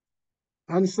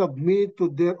and submit to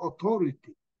their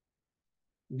authority.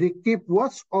 They keep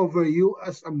watch over you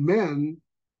as a man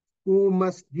who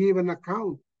must give an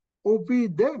account. Obey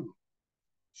them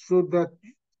so that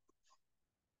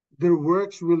their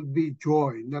works will be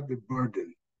joy, not a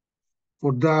burden.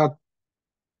 For that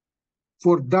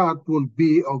will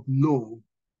be of no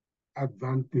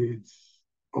advantage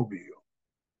of you.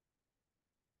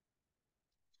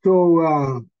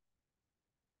 So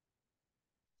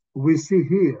we see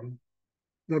here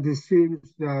that it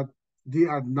seems that they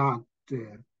are not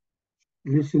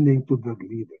listening to the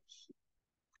leaders.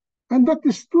 And that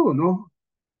is true, no?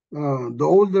 The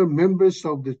older members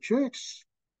of the church,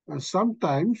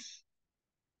 sometimes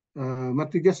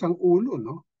matigas ang ulo,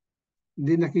 no?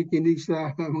 Hindi nakikinig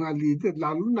sa mga leader,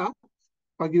 lalo na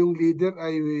pag yung leader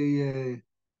ay,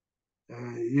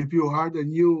 if you hired a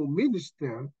new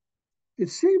minister,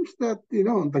 it seems that,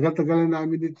 ang tagal-tagal na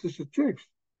namin dito sa church.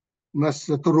 Mas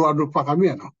turuan pa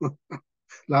kami, ano?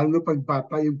 Lalo na pag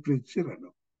bata yung preacher,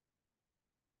 ano?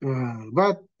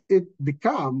 But it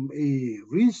become a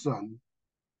reason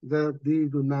that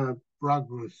they do not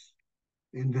progress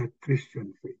in their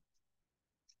Christian faith.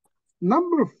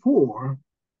 Number 4,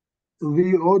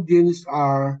 the audience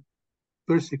are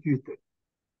persecuted.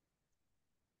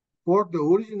 For the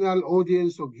original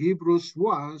audience of Hebrews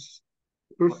was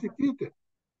persecuted.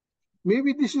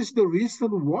 Maybe this is the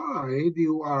reason why they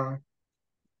are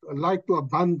like to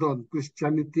abandon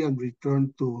Christianity and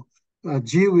return to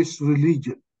Jewish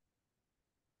religion.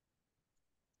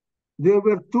 There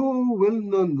were two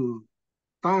well-known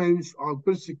times of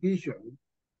persecution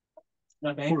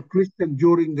for Christians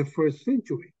during the first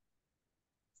century.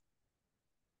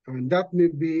 And that may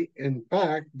be, in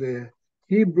fact, the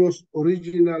Hebrews'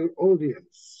 original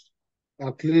audience,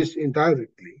 at least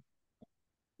indirectly.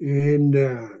 In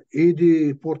AD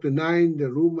 49, the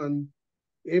Roman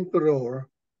Emperor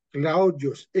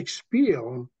Claudius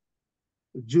expelled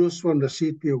Jews from the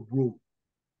city of Rome.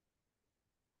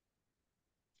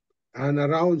 And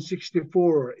around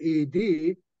 64 AD,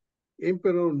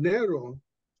 Emperor Nero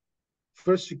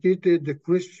persecuted the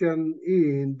Christian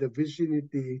in the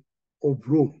vicinity of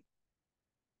Rome.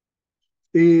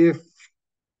 If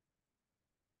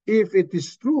it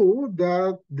is true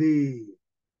that the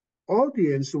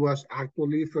audience was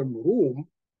actually from Rome,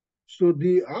 so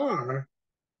they are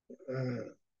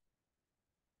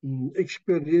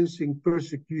experiencing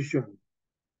persecution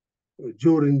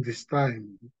during this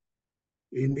time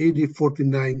in AD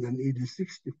 49 and AD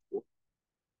 64.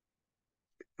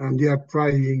 And they are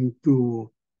trying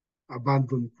to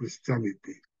abandon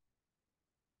Christianity.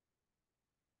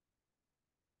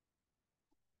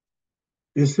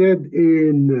 He said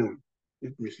in,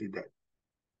 let me see that.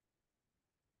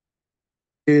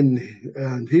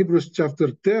 In Hebrews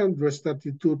chapter 10, verse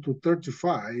 32 to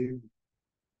 35,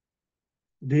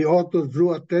 the author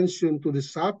drew attention to the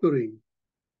suffering,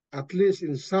 at least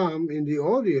in some in the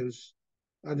audience,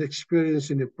 had experienced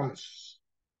in the past.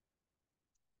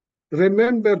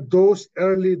 Remember those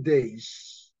early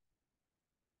days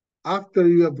after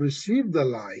you have received the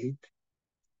light,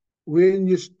 when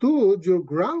you stood your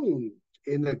ground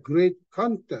in a great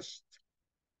contest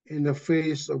in the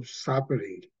face of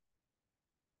suffering.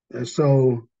 And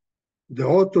so the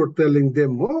author telling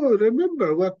them, oh,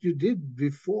 remember what you did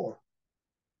before.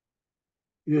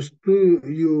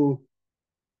 You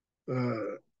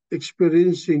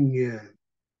experiencing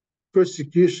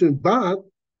persecution, but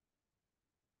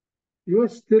you're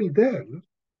still there.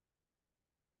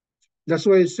 That's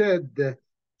why I said,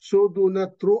 so do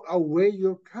not throw away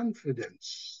your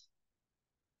confidence.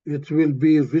 It will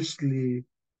be richly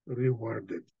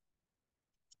rewarded.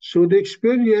 So they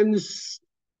experience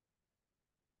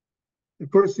the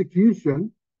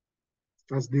persecution,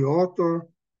 as the author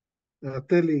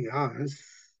telling us,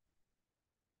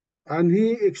 and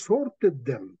he exhorted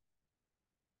them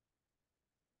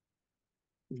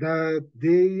that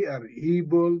they are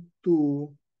able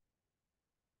to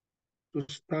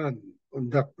stand on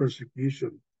that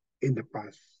persecution in the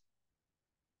past.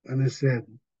 And I said,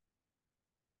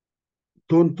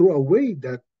 don't throw away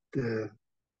that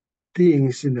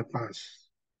things in the past.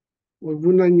 Huwag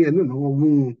mo nang yan, huwag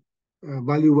mong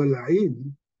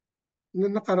baliwalain na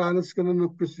nakaranas ka na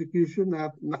ng persecution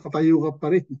at nakatayo ka pa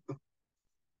rin.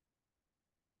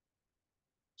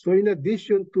 So in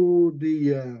addition to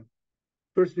the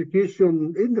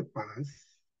persecution in the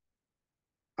past,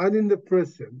 And in the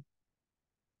present,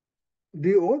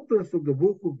 the authors of the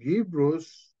book of Hebrews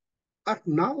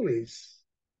acknowledge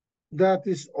that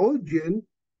his audience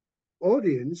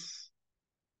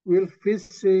will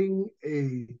facing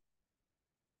a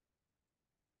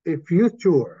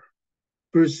future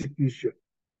persecution.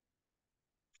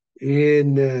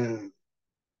 In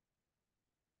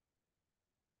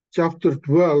chapter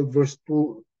 12, verse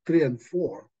 2, 3 and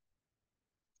 4,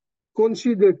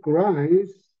 consider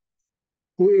Christ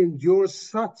who endures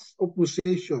such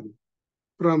opposition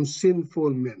from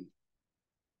sinful men,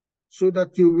 so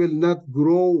that you will not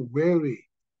grow weary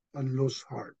and lose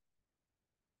heart.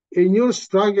 In your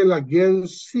struggle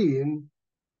against sin,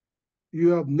 you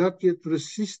have not yet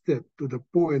resisted to the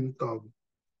point of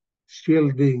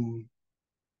shielding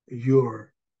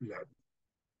your blood.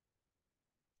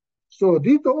 So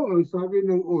dito, ang sabi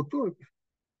ng author,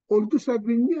 although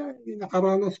sabi niya,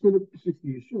 nakaranas ko ng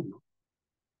persecution.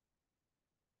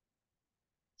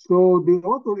 So the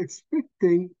author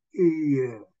expecting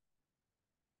a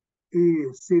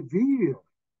severe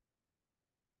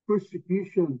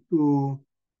persecution to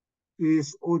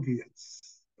his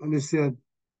audience. And he said,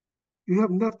 you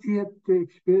have not yet the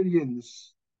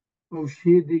experience of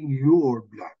shedding your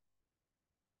blood.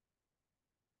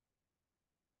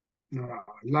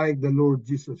 Like the Lord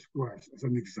Jesus Christ as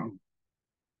an example.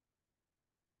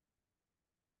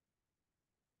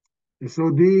 And so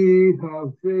they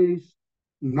have faced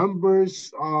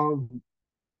numbers of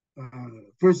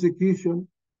persecution.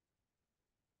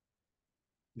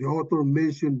 The author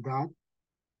mentioned that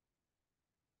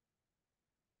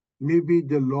maybe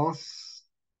the loss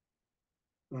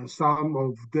some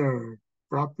of their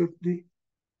property,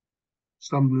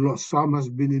 some has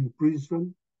been in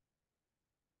prison.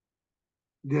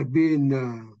 They've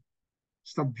been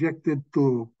subjected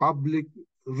to public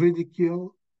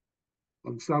ridicule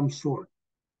of some sort.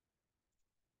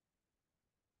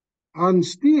 And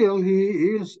still,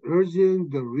 he is urging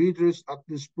the readers at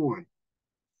this point,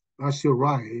 as you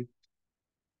write,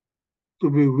 to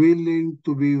be willing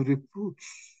to be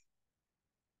reproached.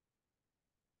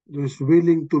 Is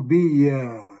willing to be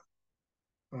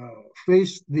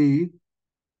face the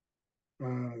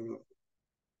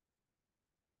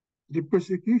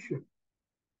persecution.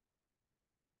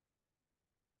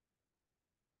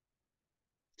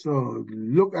 So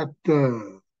look at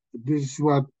this is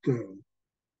what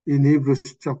in Hebrews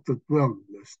chapter 12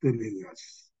 is telling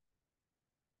us.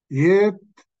 Yet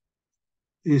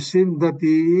it seems that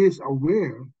he is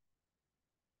aware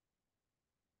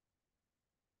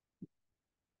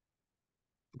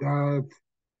that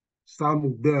some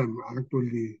of them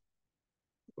actually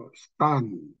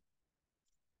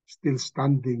still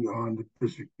standing on the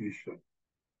persecution.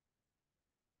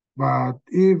 But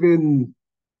even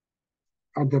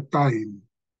at the time,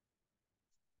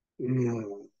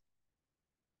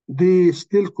 they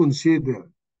still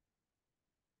consider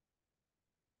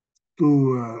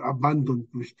to abandon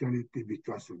Christianity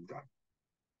because of that.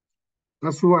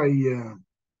 That's why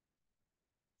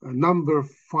number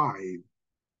 5,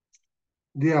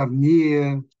 they are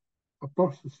near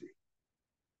apostasy.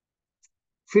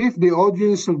 Fifth, the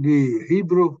audience of the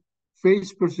Hebrew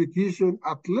faced persecution,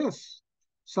 at least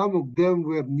some of them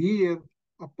were near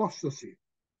apostasy.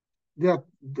 That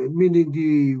meaning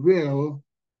they will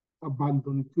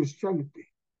abandon Christianity.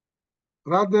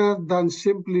 Rather than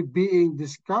simply being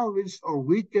discouraged or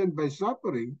weakened by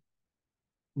suffering,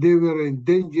 they were in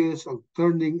danger of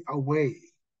turning away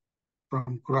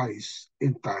from Christ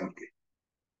entirely.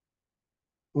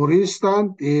 For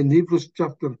instance, in Hebrews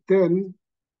chapter 10,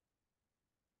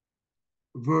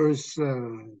 verse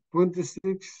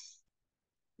 26,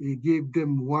 he gave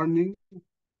them warning.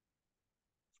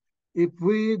 If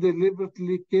we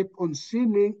deliberately keep on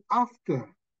sinning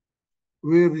after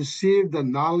we receive the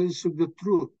knowledge of the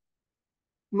truth,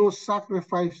 no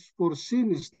sacrifice for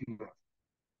sin is left,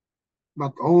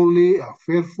 but only a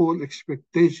fearful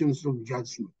expectations of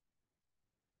judgment,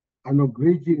 and of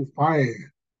raging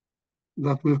fire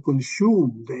that will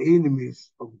consume the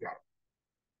enemies of God.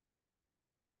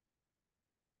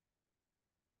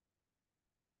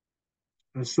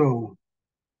 And so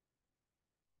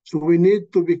we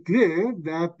need to be clear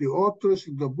that the authors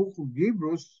of the book of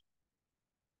Hebrews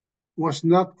was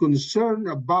not concerned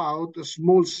about a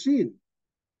small sin.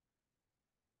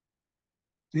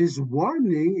 His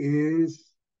warning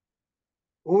is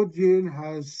audience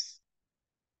has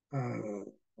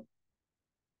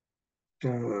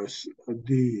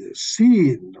the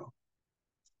sin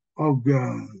of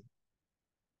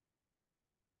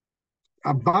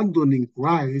abandoning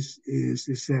Christ is,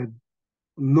 he said,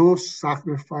 no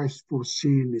sacrifice for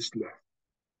sin is left.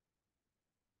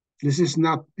 This is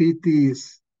not pity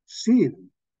sin,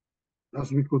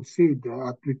 as we could say,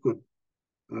 at we could,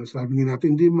 sabi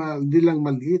natin, hindi lang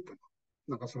maliit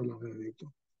na kasalanan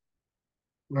nito.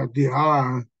 But they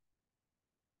are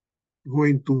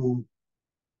going to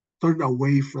turn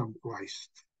away from Christ.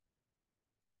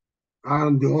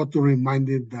 And the author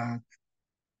reminded that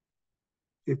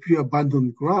if you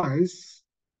abandon Christ,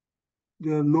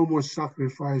 there are no more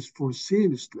sacrifice for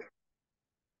sins left.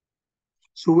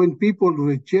 So when people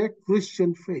reject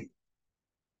Christian faith,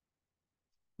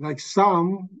 like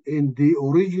some in the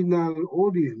original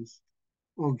audience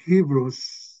of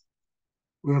Hebrews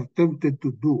were tempted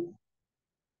to do,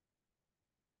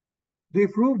 they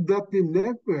proved that they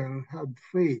never had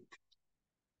faith.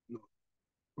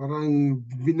 Parang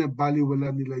binabaliwala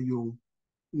nila yung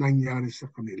nangyari sa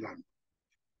kanila.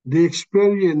 They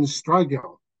experienced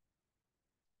struggle.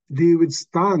 They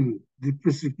withstand the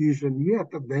persecution,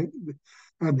 yet at the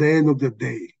end of the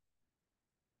day,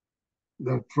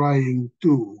 they're trying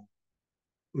to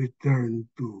return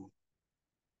to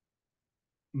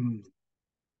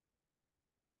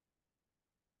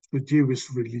the Jewish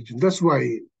religion. That's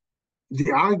why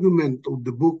the argument of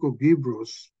the book of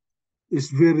Hebrews is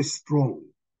very strong.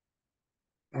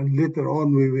 And later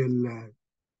on, we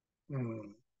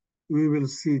will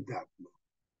see that.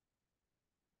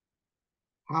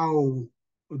 How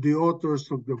the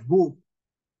authors of the book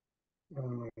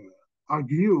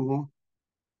argue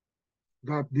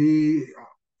that they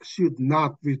should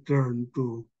not return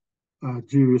to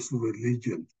Jewish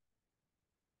religion.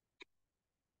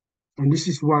 And this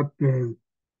is what the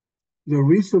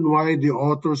reason why the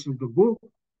authors of the book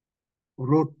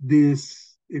wrote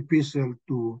this epistle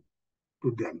to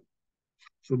them.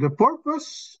 So the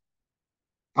purpose,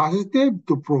 positive,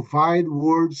 to provide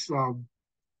words of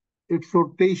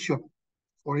exhortation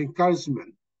or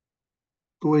encouragement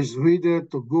to his reader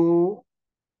to go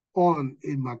on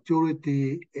in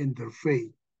maturity in their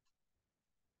faith.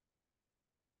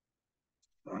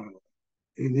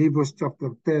 In Hebrews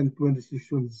chapter 10,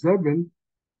 26-27,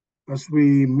 as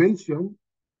we mentioned,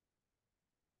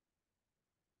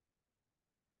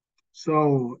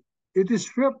 so it is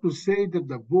fair to say that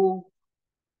the book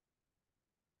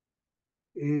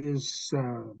is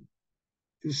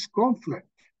conflict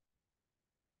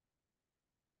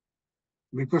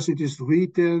because it is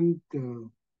written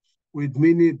with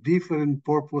many different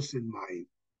purposes in mind.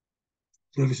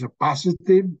 There is a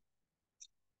positive,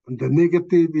 and the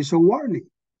negative is a warning.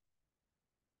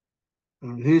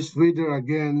 His reader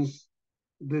against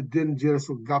the dangers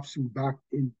of lapsing back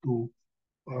into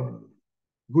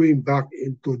going back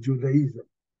into Judaism.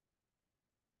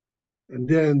 And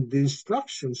then the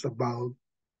instructions about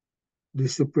the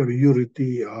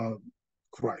superiority of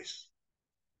Christ.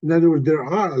 In other words, there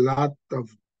are a lot of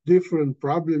different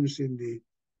problems in the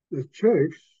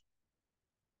church,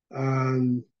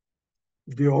 and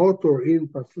the author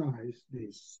emphasized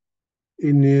this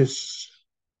in his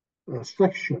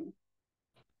section.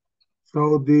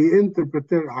 So the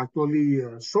interpreter actually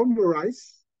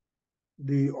summarized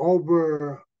the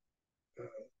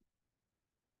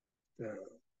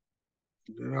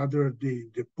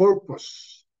the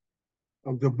purpose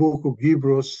of the book of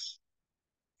Hebrews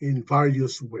in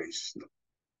various ways.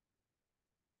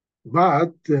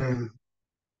 But the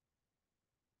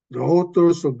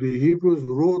authors of the Hebrews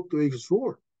wrote to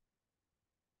exhort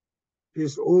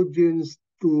his audience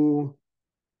to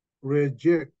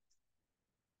reject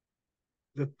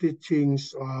the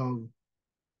teachings of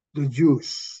the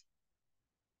Jews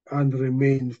and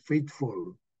remain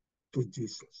faithful to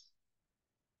Jesus.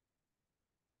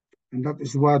 And that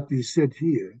is what he said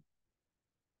here.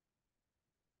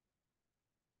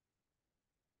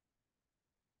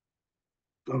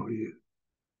 Oh, yeah.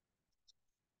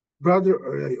 Brother,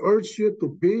 I urge you to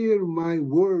bear my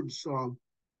words of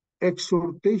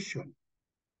exhortation.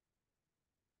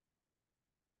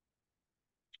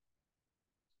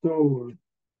 So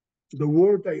the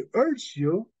word I urge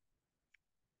you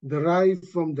derived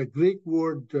from the Greek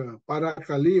word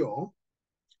parakaleo,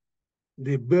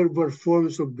 the verbal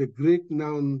forms of the Greek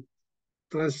noun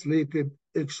translated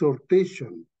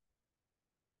exhortation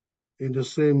in the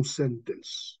same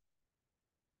sentence.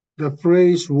 The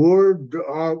phrase word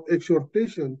of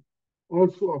exhortation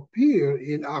also appear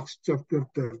in Acts chapter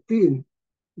 13,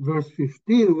 verse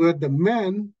 15, where the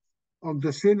men of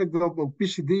the synagogue of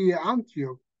Pisidia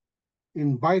Antioch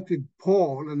invited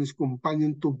Paul and his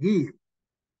companion to give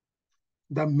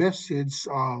the message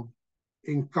of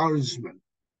encouragement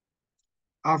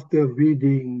after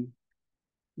reading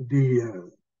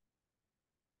the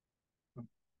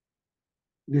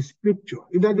scripture.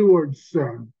 In other words,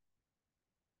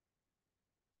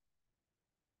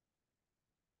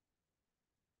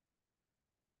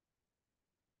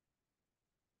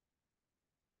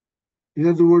 In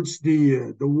other words,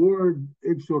 the word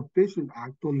exhortation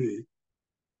actually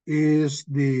is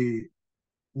the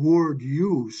word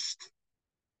used,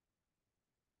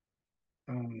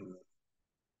 uh,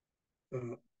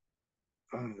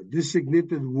 uh,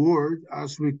 designated word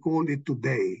as we call it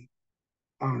today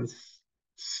as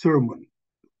sermon,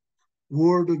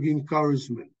 word of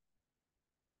encouragement,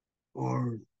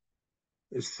 or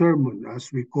a sermon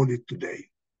as we call it today.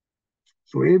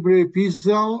 So every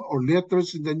epistle or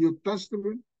letters in the New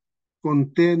Testament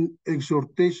contain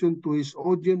exhortation to his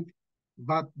audience,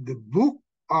 but the book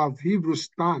of Hebrews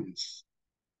stands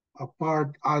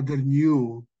apart other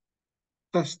New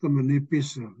Testament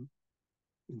epistle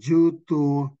due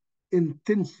to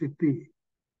intensity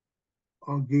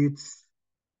of its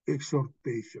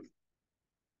exhortation.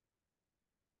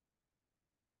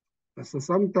 So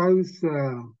sometimes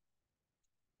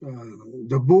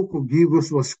the book of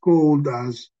Hebrews was called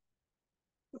as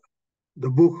the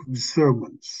book of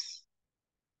sermons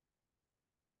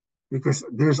because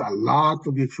there's a lot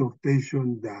of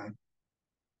exhortation that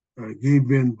are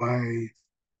given by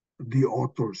the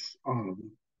authors of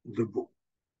the book.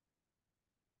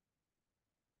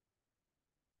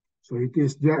 So it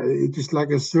is like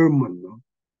a sermon, no?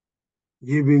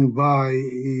 Given by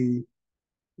a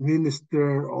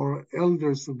minister or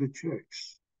elders of the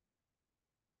church,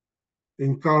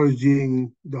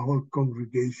 encouraging the whole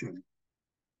congregation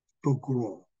to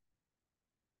grow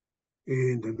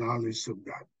in the knowledge of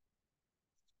God.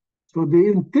 So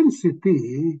the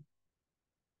intensity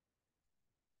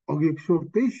of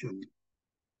exhortation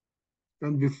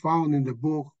can be found in the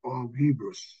book of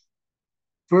Hebrews.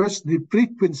 First, the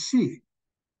frequency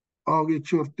of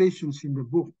exhortations in the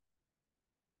book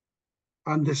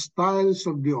and the styles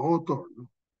of the author,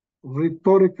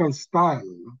 rhetorical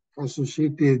style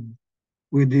associated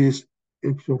with this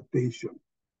exhortation.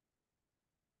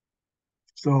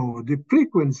 So the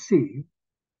frequencies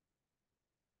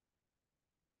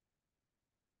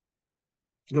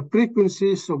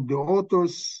of the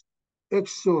author's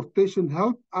exhortation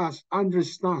help us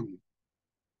understand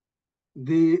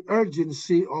the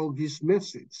urgency of his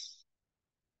message.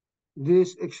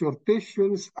 These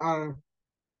exhortations are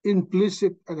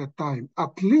implicit at a time.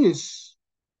 At least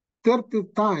 30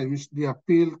 times they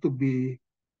appeal to be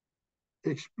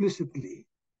explicitly.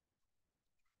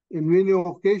 In many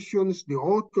occasions, the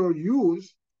author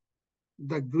used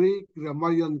the Greek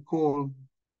grammarian called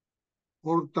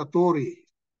hortatory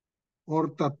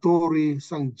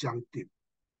subjunctive.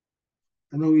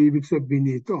 Anong ibig sabihin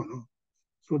nito? No?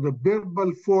 So the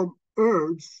verbal form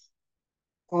urge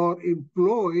or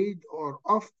employed or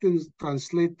often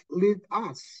translate lead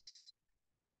us.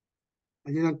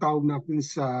 Ayan ang tawag natin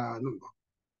sa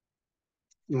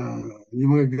yung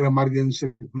mga grammarian sa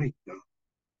Greek. No?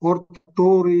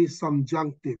 Hortatory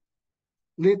subjunctive.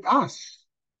 Let us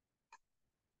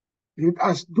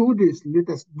do this. Let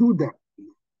us do that.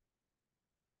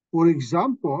 For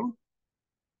example,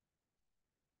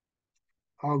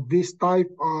 of this type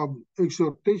of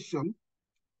exhortation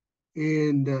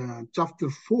in chapter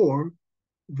 4,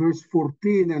 verse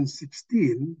 14 and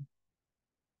 16.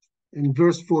 In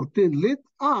verse 14, let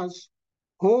us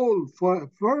hold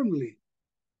firmly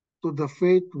to the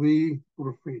faith we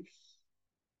profess.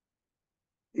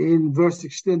 In verse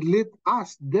 16, let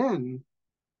us then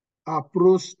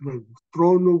approach the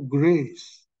throne of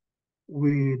grace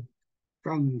with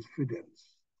confidence.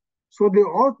 So the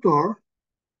author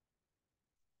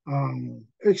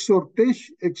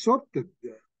exhorted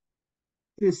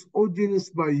his audience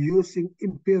by using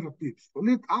imperatives. So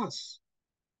let us,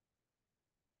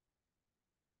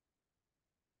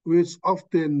 which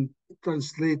often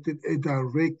translated a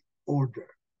direct order.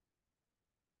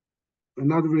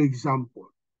 Another example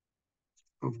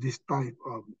of this type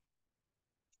of,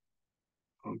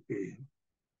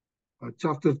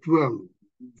 chapter 12,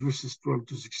 verses 12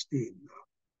 to 16.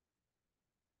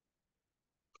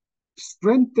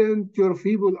 Strengthen your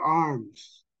feeble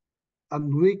arms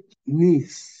and weak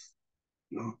knees.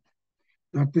 No?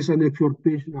 That is an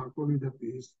exhortation actually that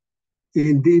is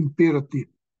in the imperative.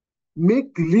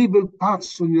 Make level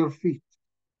paths on your feet.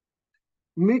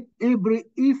 Make every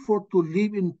effort to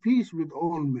live in peace with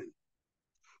all men.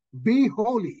 Be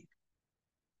holy.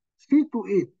 See to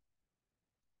it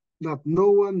that no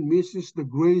one misses the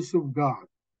grace of God,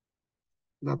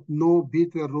 that no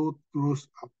bitter root grows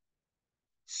up.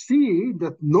 See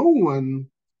that no one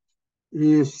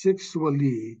is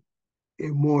sexually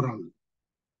immoral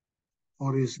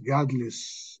or is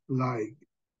godless like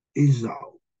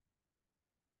Esau.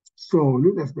 So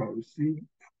look at that, see.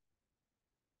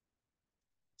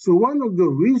 So one of the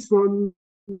reasons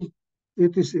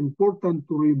it is important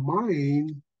to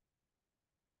remind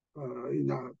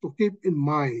to keep in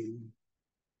mind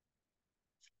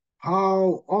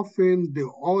how often the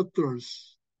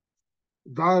authors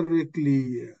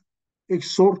directly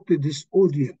exhorted his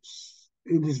audience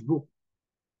in his book.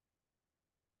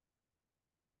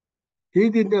 He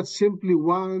did not simply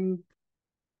want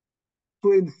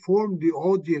to inform the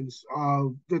audience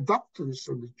of the doctrines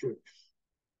of the church.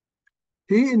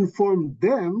 He informed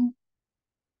them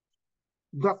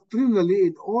doctrinally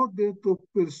in order to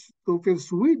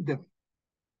persuade them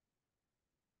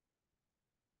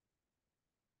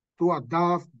to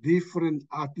adopt different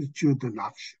attitude and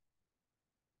action.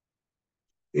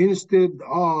 Instead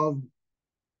of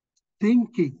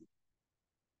thinking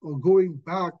or going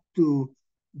back to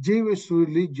Jewish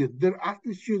religion, their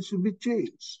attitudes should be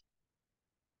changed.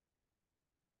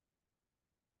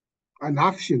 And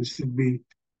action should be,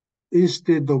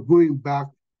 instead of going back,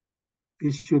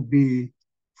 it should be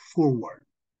forward.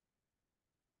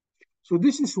 So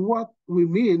this is what we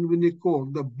mean when we call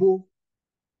the book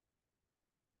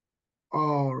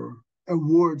or a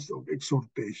words of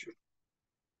exhortation.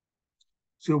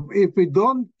 So if we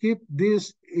don't keep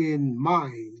this in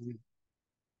mind,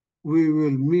 we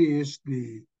will miss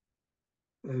the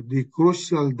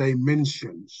crucial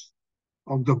dimensions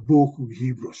of the book of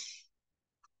Hebrews,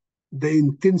 the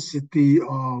intensity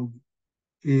of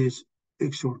his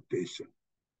exhortation.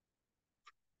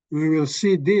 We will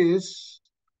see this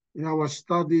in our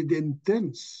study, the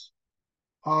intents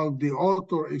of the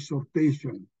author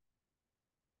exhortation,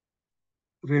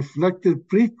 reflected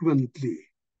frequently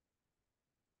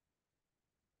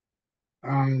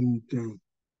and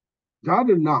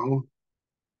gather now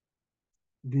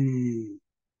the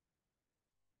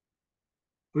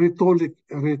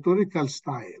rhetorical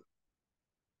style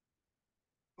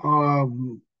of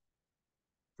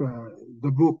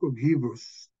the book of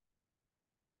Hebrews.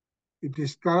 It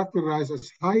is characterized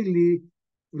as highly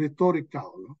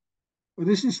rhetorical.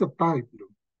 This is a type.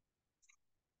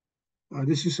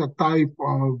 This is a type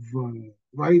of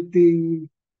writing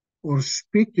or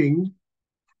speaking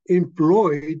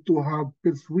employed to have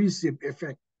persuasive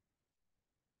effect.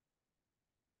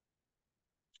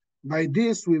 By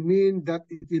this, we mean that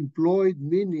it employed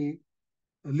many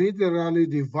literary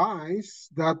devices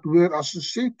that were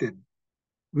associated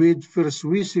with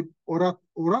persuasive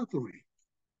oratory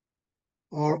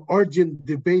or urgent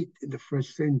debate in the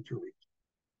first century.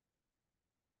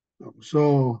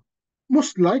 So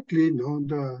most likely,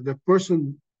 the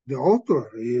person, the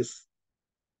author is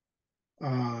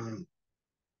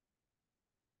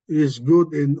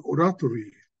good in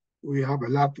oratory. We have a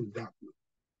lot of that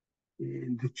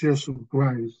in the Church of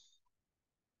Christ,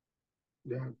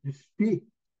 that they speak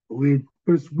with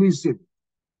persuasive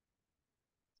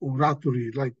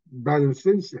oratory, like Brother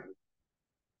Sincere.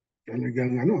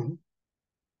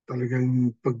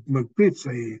 Talagang pag mag-preach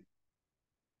ay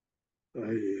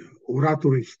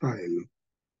oratory style.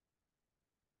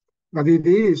 But it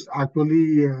is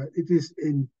actually, it is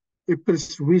in a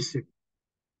persuasive.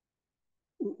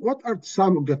 What are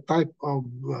some of the type of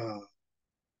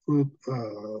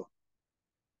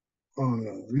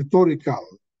rhetorical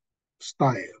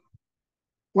style?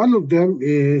 One of them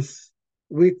is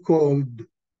we called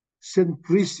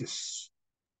synchresis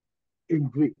in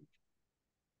Greek.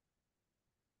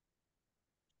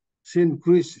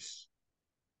 Synchresis.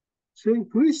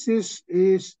 Synchresis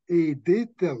is a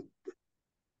detailed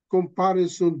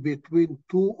comparison between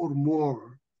two or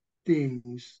more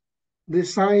things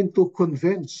designed to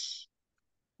convince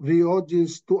the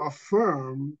audience to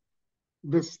affirm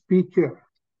the speaker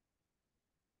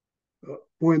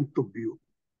point of view.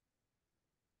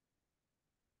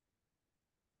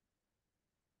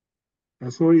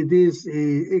 So it is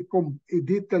a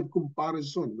detailed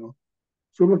comparison. No?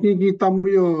 So makikita mo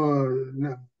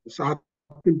yung sa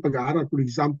ating pag-aaral, for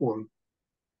example,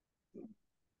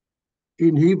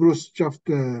 in Hebrews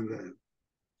chapter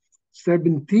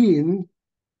 17,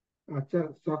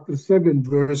 chapter 7,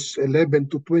 verse 11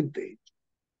 to 20,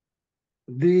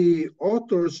 the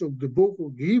authors of the book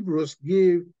of Hebrews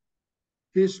give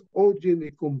his audience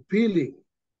a compelling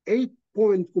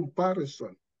 8-point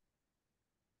comparison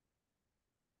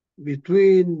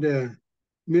between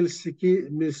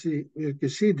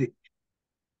Melchizedek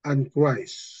and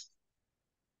Christ.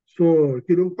 So,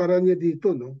 kinumpara niya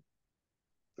dito, no?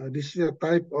 This is a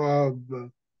type of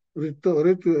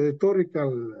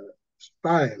rhetorical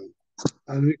style,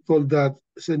 and we call that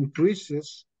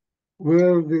synchresis,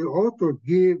 where the author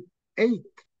gave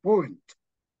 8-point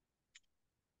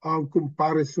of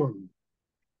comparison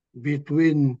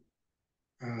between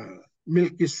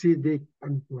Melchizedek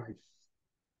and Christ.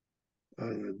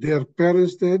 Their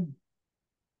parentage,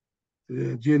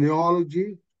 the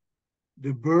genealogy,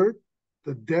 the birth,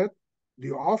 the death,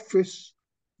 the office,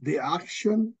 the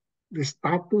action, the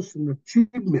status, and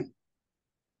achievement.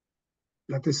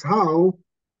 That is how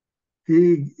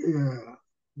he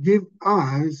give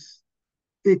us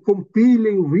a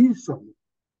compelling reason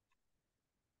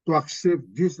to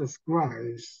accept Jesus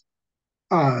Christ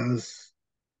as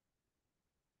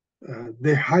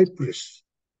the high priest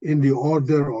in the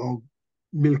order of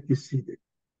Melchizedek.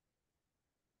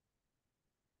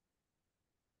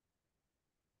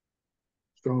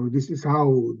 So this is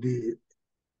how the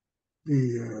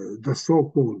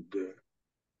so-called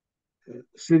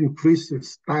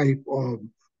syncresis type of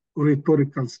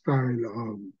rhetorical style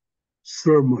of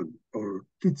sermon or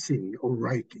teaching or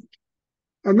writing.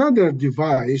 Another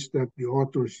device that the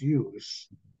authors use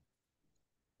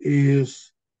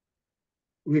is,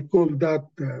 we call that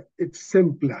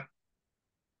exempla.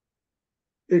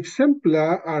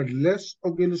 Exempla are less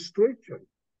of illustration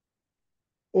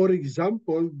or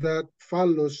example that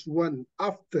follows one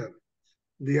after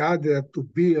the other to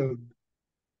build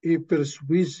a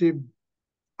persuasive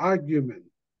argument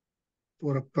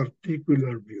for a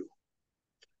particular view.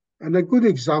 And a good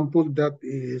example that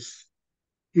is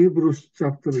Hebrews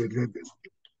chapter 11.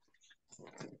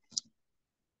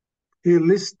 He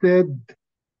listed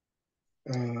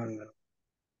a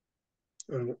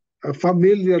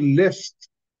familiar list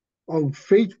of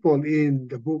faithful in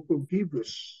the book of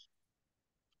Hebrews.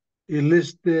 He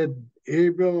listed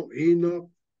Abel, Enoch,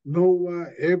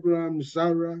 Noah, Abraham,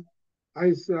 Sarah,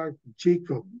 Isaac,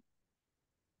 Jacob,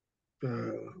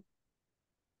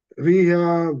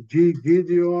 Rehab,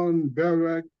 Gideon,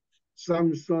 Barak,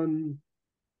 Samson,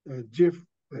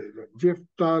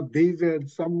 Jephthah, David,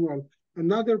 Samuel,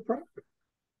 another prophet.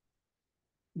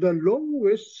 The long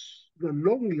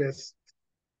list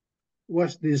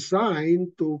was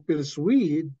designed to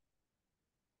persuade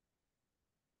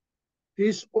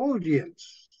his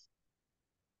audience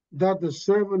that the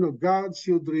servant of God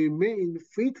should remain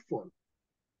faithful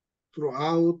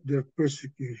throughout their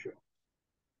persecution.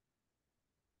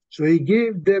 So he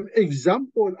gave them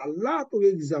example, a lot of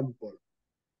example,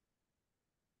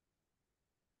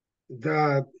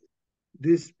 that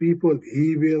these people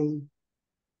even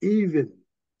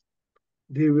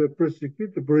they were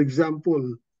persecuted. For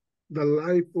example, the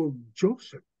life of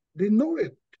Joseph. They know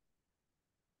it,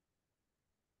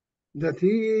 that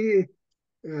he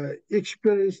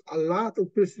experienced a lot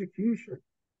of persecution.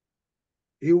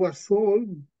 He was sold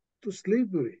to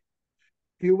slavery.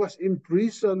 He was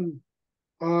imprisoned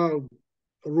of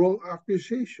wrong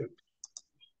accusation.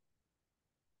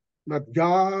 But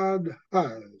God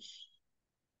has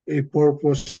a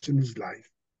purpose in his life.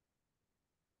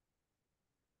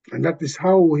 And that is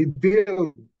how he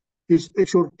built his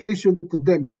exhortation to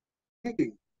them,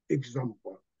 making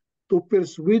example, to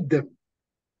persuade them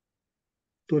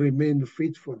to remain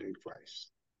faithful in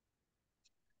Christ.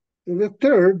 And the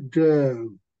third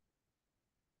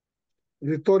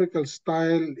rhetorical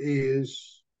style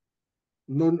is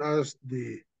known as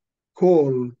the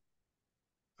call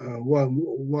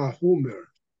wahomer.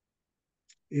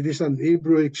 It is an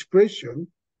Hebrew expression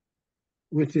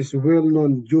which is well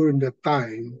known during the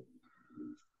time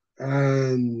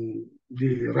and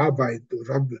the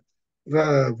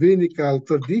rabbinical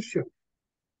tradition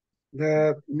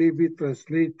that may be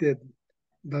translated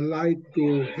the light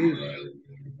to heaven.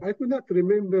 I could not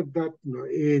remember that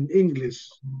in English.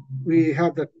 We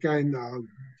have that kind of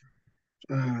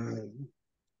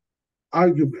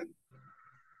argument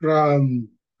from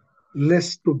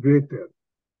less to greater.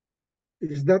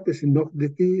 Is that a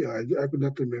synopticity? I could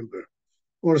not remember.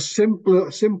 Or simple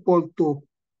to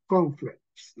complex.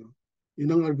 No?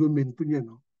 Yun ang argumento niya.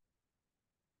 No?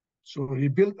 So he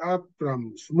built up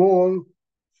from small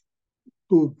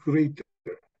to greater,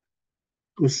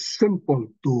 to simple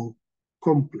to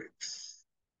complex.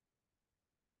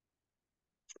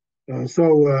 This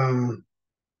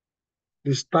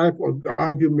type of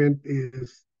argument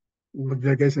is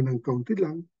maglagay siya ng kaunti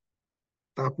lang,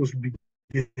 tapos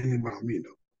bigyan niya marami.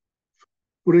 No?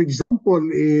 For example,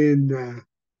 in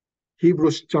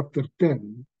Hebrews chapter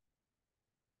 10,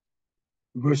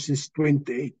 verses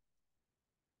 28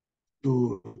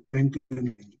 to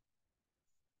 29.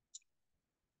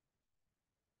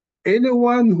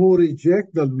 Anyone who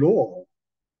rejects the law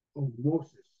of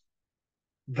Moses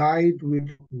died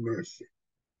without mercy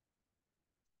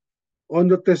on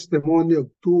the testimony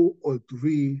of 2 or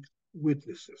 3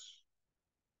 witnesses.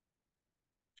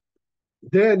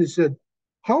 Then he said,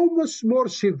 how much more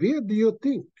severe do you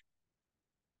think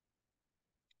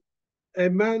a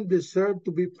man deserved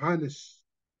to be punished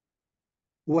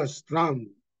who has drowned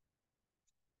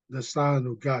the Son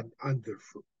of God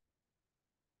underfoot?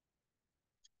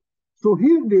 So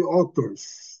here the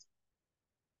authors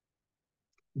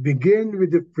begin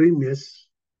with the premise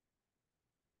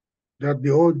that the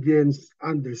audience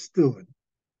understood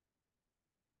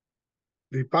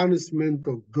the punishment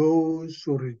of those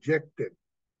who rejected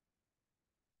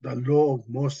the law of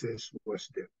Moses was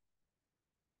death.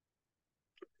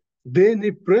 Then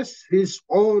he pressed his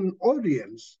own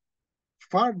audience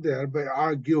further by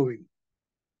arguing,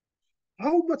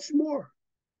 how much more?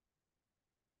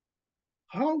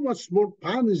 How much more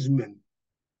punishment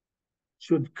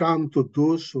should come to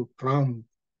those who tramp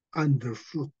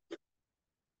underfoot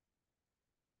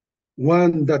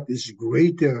one that is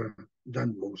greater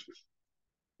than Moses?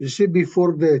 You see,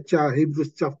 before the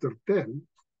Hebrews chapter 10,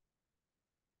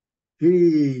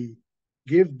 he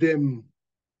gave them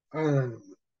a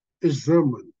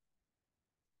sermon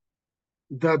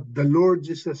that the Lord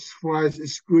Jesus Christ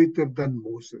is greater than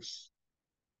Moses.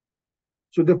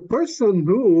 So the person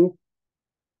who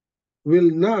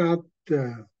will not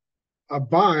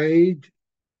abide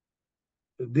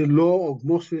the law of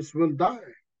Moses will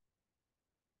die.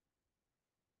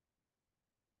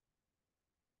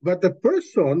 But the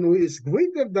person who is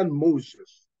greater than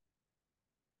Moses,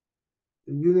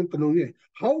 yun ang tanong niya,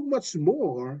 how much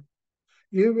more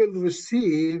you will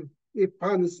receive a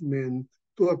punishment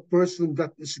to a person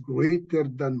that is greater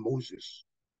than Moses?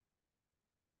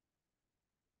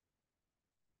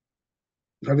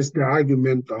 That is the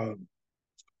argument of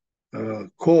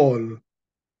Cole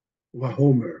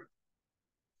Wahomer.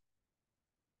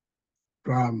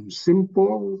 From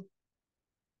simple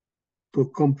to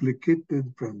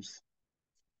complicated,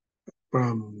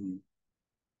 from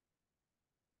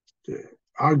the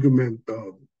argument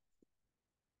of,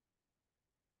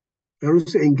 there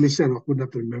was English and I could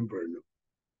not remember.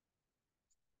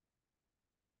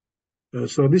 No?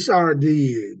 So these are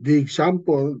the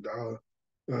example.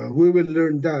 We will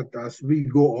learn that as we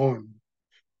go on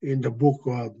in the book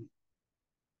of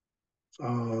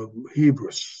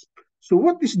Hebrews. So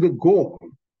what is the goal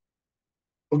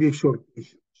of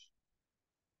exhortation?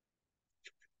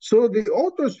 So the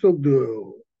authors of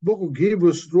the book of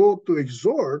Hebrews wrote to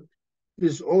exhort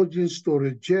his audience to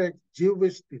reject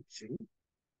Jewish teaching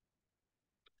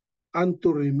and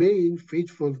to remain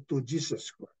faithful to Jesus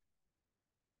Christ.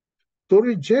 To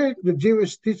reject the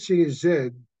Jewish teaching is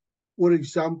said, for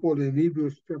example, in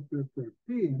Hebrews chapter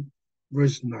 13,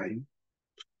 verse 9,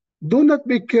 do not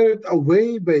be carried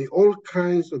away by all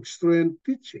kinds of strange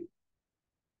teaching.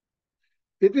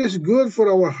 It is good for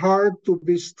our heart to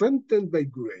be strengthened by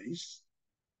grace,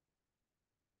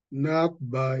 not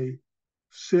by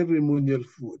ceremonial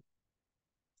food,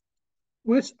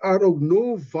 which are of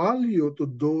no value to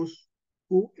those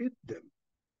who eat them.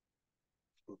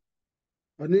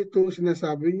 Ano itong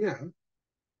sinasabi niya?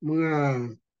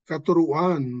 Mga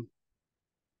katuruan,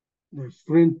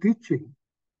 strange teaching.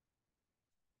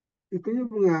 Ito yung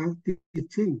mga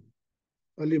teaching.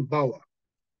 Halimbawa,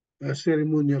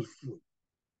 ceremonial food.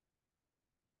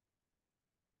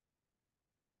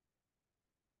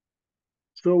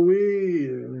 So we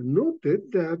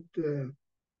noted that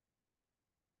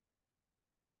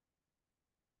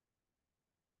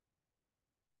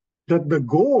the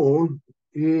goal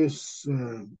is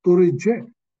to reject.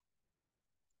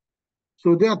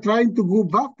 So they are trying to go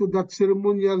back to that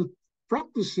ceremonial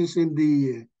practices in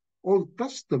the Old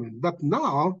Testament. But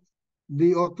now,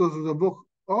 the authors of the book,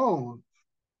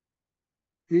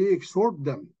 he exhort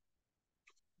them,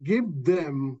 give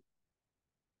them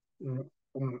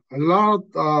a lot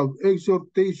of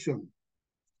exhortation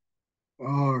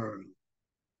or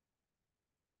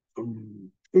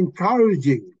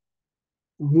encouraging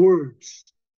words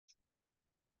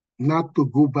not to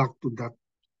go back to that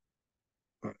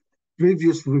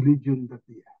previous religion that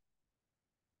they had.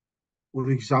 For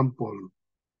example,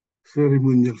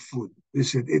 ceremonial food. They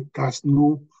said it has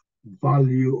no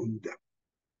value on them.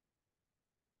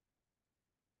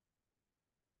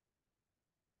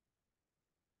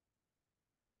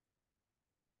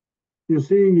 You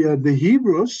see, the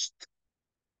Hebrews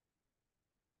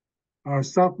are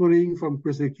suffering from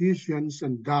persecutions,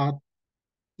 and that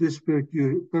this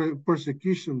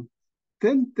persecution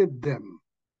tempted them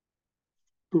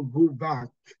to go back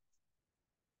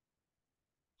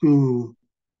to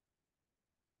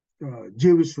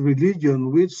Jewish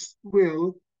religion, which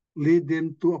will lead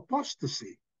them to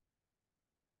apostasy.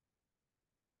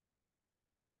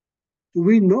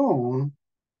 We know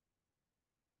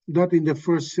that in the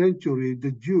first century,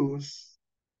 the Jews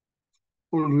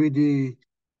already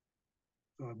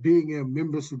being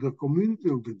members of the community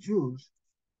of the Jews,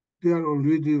 they are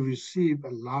already received a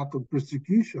lot of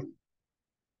persecution.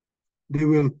 They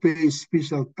will pay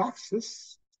special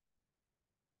taxes.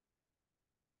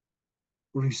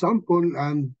 For example,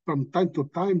 and from time to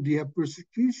time, they have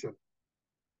persecution.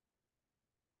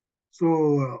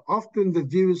 So often the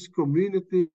Jewish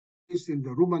communities in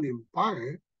the Roman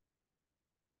Empire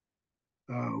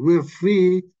were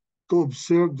free to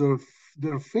observe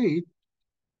their faith,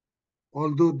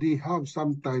 although they have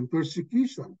sometimes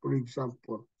persecution, for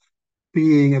example,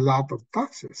 paying a lot of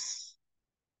taxes.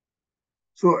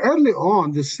 So early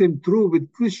on, the same true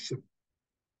with Christians,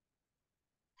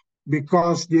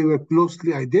 because they were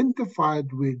closely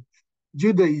identified with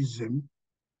Judaism,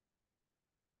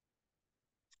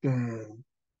 they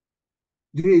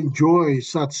enjoy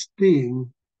such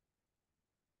thing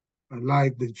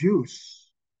like the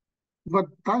Jews. But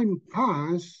time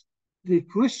passed, the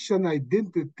Christian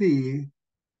identification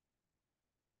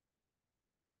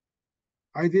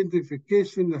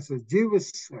as a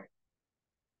Jewish sect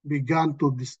began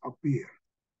to disappear.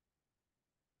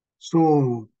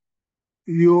 So,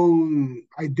 yung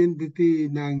identity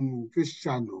ng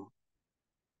Kristiyano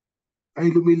ay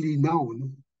lumilinaw, no?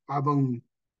 Habang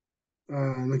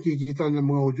nakikita ng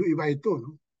mga Hudyo, iba ito.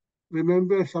 No?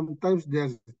 Remember, sometimes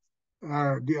they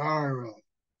are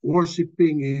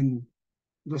worshiping in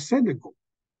the synagogue.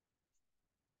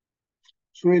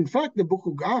 So in fact, the book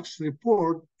of Acts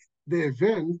report the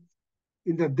event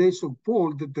in the days of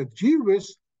Paul that the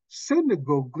Jewish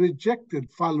synagogue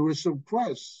rejected followers of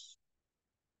Christ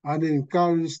and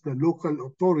encouraged the local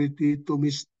authority to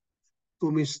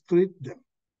mistreat them.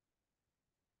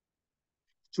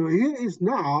 So here is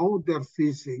now they're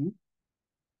facing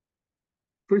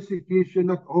persecution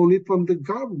not only from the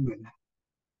government,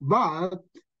 but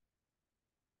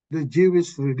the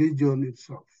Jewish religion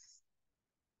itself.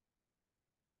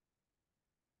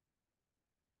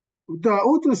 The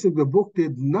authors of the book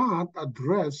did not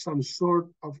address some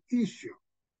sort of issue,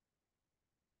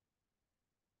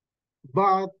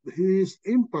 but his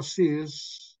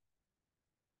emphasis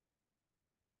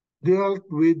dealt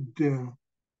with the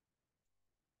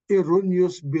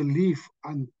erroneous belief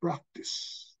and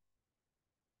practice.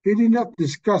 He did not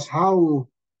discuss how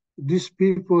these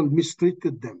people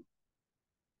mistreated them,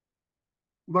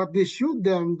 but they showed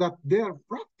them that their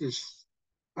practice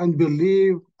and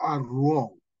belief are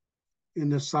wrong in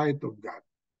the sight of God.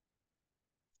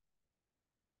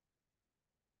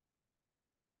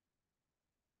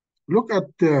 Look at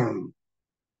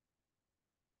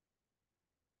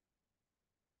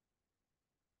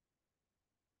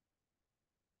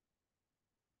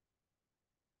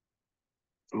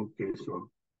okay, so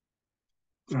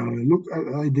look,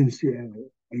 I didn't see, let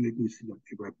me see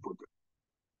if I put it.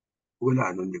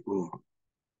 Wala, no, hindi ko.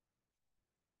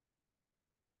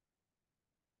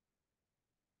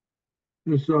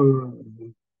 So,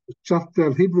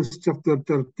 Hebrews chapter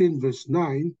 13, verse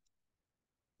 9,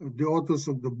 the authors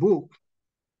of the book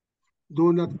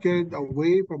do not carried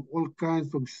away from all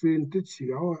kinds of strange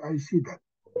teaching. Oh, I see that.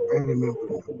 I remember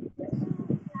now.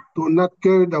 Do not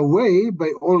carried away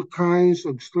by all kinds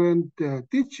of strange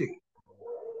teaching.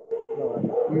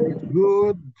 It is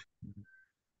good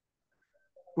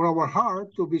for our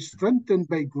heart to be strengthened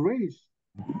by grace,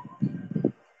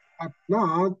 but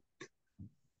not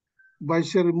by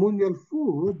ceremonial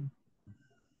food,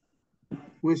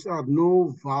 which are no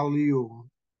value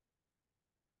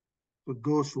to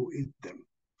those who eat them.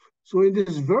 So in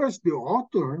this verse, the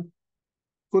author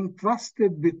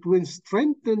contrasted between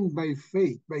strengthened by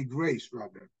faith, by grace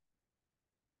rather,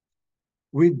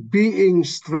 with being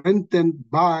strengthened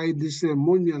by the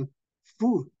ceremonial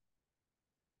food.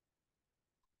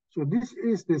 So this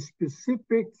is the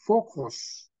specific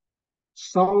focus.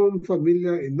 Sound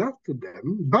familiar enough to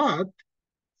them, but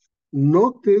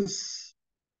notice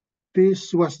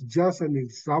this was just an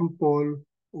example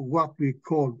of what we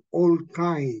call all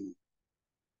kind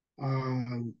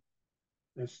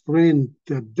strange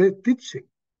teaching.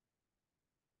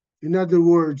 In other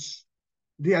words,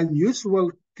 the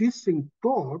unusual teaching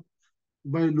taught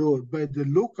by the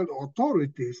local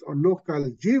authorities or local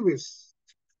Jewish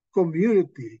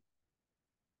community,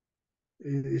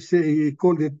 he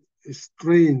called it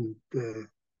strange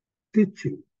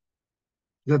teaching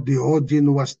that the audience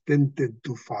was tempted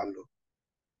to follow.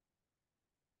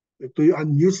 Ito yung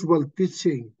unusual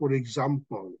teaching, for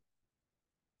example,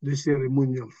 the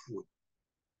ceremonial food.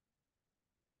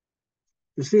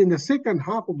 You see, in the second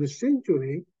half of the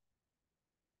century,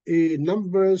 a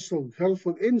numbers of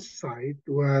helpful insight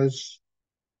was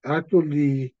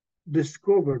actually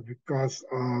discovered because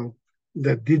of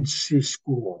the Dead Sea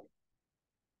Scroll.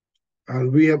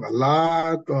 And we have a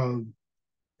lot of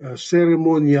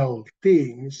ceremonial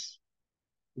things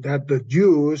that the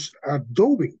Jews are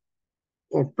doing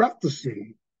or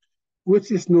practicing,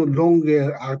 which is no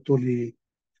longer actually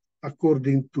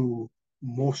according to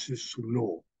Moses'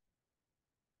 law.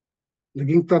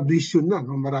 Naging tradisyon na,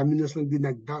 no? Marami na silang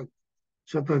dinagdag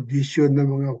sa tradisyon ng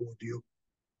mga Hudyo.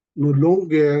 No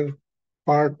longer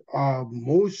part of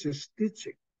Moses'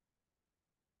 teaching.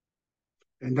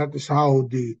 And that is how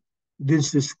the Dead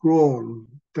Sea Scroll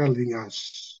telling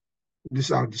us these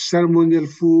are the ceremonial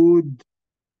food.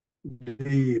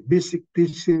 The basic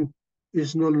teaching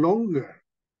is no longer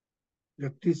the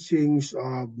teachings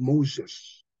of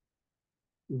Moses.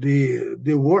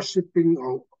 The worshiping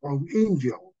of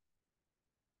angel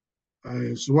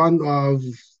is one of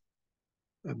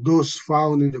those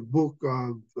found in the book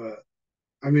of,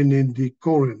 in the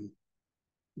Quran.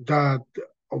 That,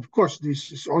 of course,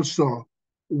 this is also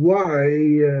why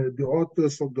the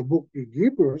authors of the book of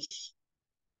Hebrews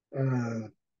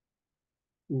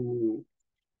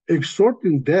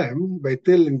exhorting them by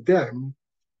telling them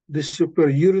the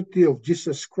superiority of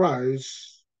Jesus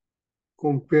Christ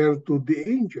compared to the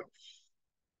angels.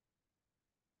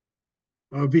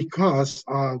 Because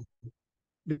of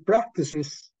the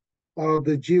practices of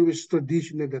the Jewish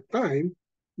tradition at the time,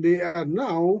 they are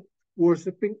now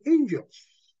worshiping angels.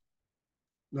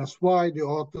 That's why the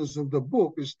authors of the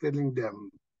book is telling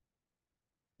them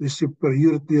the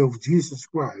superiority of Jesus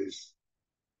Christ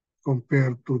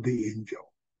compared to the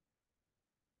angel.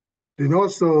 Then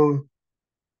also,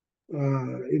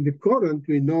 in the Quran,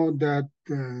 we know that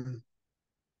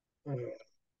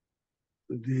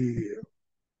the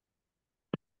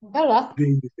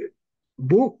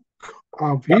book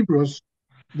of Hebrews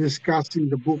discussing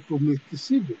the book of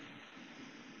Melchizedek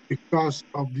because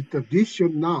of the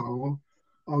tradition now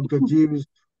of the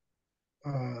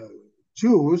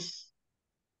Jews,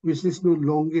 which is no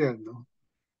longer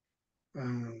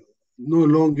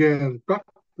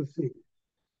practicing.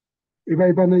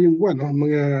 Iba-iba na yung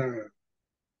mga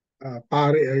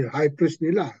high priest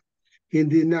nila.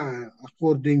 Hindi na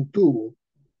according to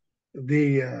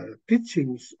the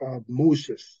teachings of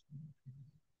Moses.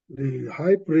 The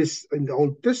high priest in the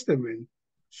Old Testament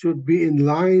should be in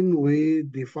line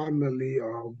with the family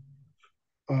of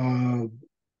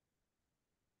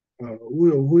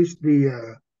who is the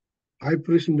high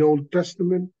priest in the Old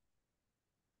Testament?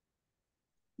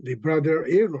 The brother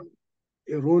Aaron,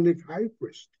 Aaronic high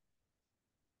priest.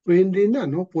 So hindi na,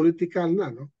 no? Political na,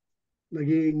 no?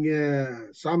 Naging,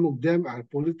 some of them are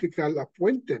political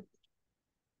appointed,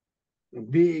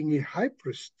 being a high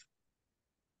priest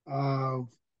of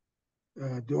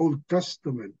the Old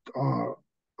Testament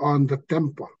on the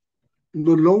temple,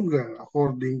 no longer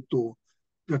according to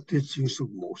the teachings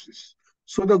of Moses.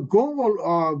 So the goal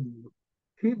of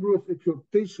Hebrews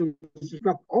exhortation is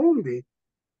not only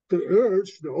to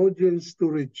urge the audience to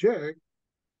reject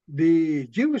the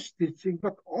Jewish teaching,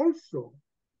 but also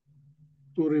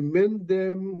to remain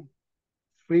them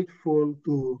faithful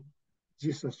to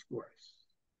Jesus Christ.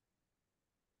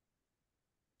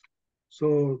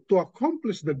 So to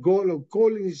accomplish the goal of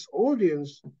calling his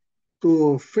audience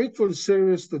to faithful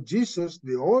service to Jesus,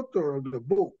 the author of the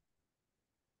book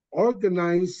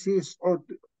organized his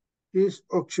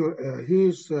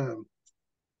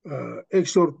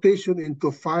exhortation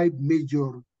into 5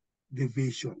 major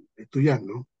divisions. Ito yan,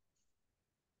 no?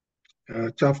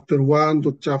 Chapter 1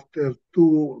 to chapter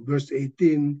 2, verse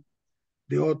 18,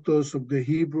 the authors of the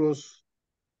Hebrews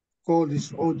called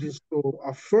his audience to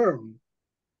affirm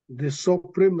the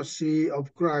supremacy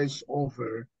of Christ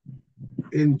over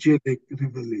angelic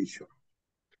revelation.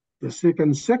 The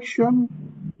second section,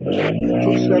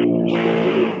 Joseph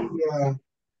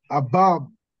above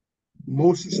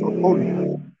Moses'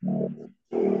 authority.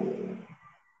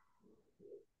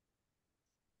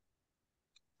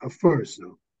 First,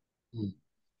 no?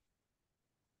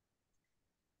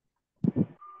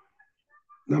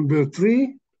 Number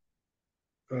 3,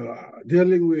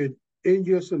 dealing with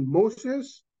angels and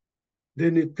Moses.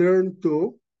 Then he turned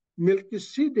to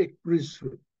Melchizedek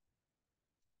priesthood.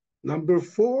 Number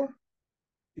 4,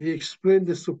 he explained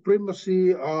the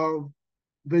supremacy of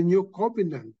the new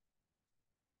covenant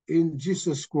in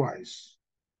Jesus Christ.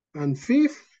 And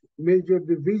 5th major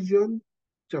division,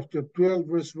 chapter 12,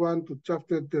 verse 1 to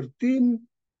chapter 13,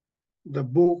 the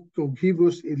book of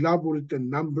Hebrews elaborated in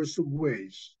numbers of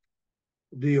ways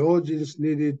the audience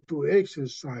needed to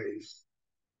exercise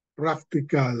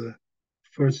practical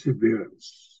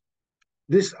perseverance.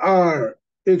 These are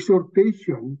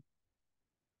exhortations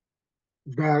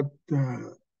that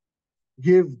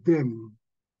give them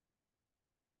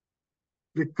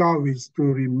the courage to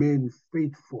remain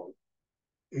faithful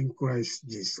in Christ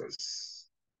Jesus.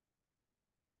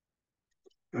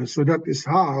 And so that is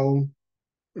how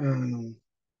the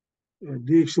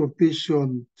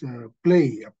exhortation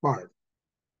play a part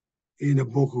in the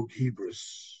book of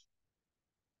Hebrews.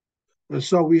 And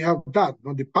so we have that.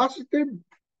 Now the positive,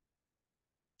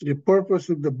 the purpose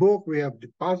of the book, we have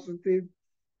the positive,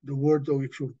 the word of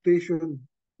exhortation.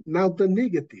 Now the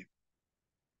negative.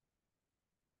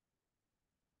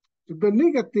 So the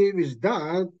negative is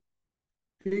that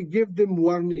he gave them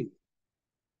warning.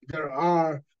 There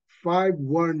are 5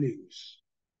 warnings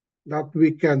that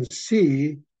we can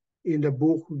see in the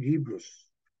book of Hebrews.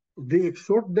 They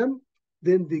exhort them,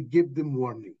 then they give them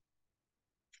warning.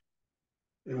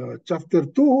 Chapter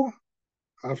 2,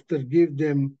 after give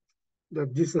them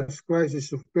that Jesus Christ is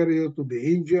superior to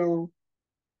the angel,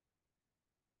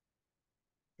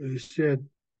 he said,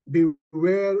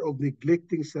 beware of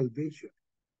neglecting salvation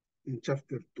in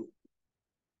chapter 2.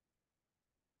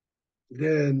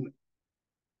 Then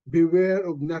beware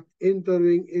of not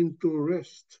entering into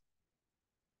rest.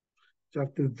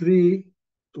 Chapter 3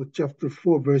 to chapter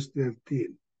 4, verse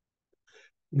 13.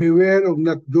 Beware of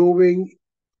not going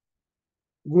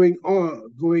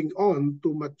on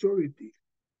to maturity.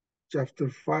 Chapter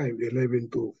 5, 11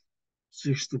 to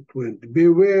 6 to 20.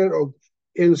 Beware of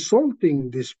insulting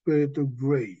the spirit of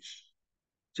grace.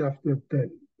 Chapter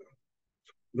 10,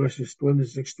 verses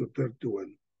 26 to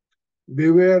 31.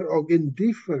 Beware of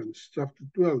indifference. Chapter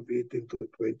 12, 18 to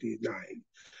 29.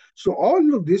 So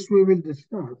all of this we will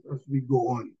discuss as we go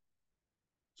on.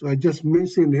 So I just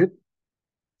mentioned it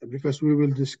because we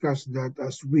will discuss that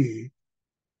as we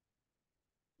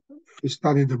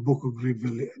study the book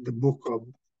of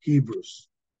Hebrews.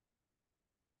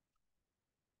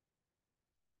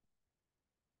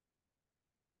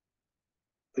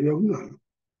 Ayaw na.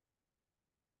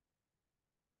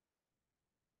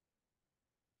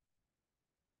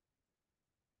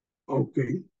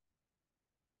 Okay.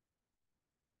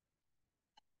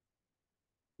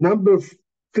 Number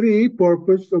 3,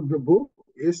 purpose of the book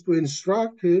is to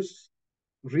instruct his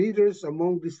readers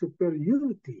among the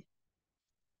superiority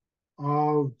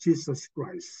of Jesus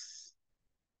Christ.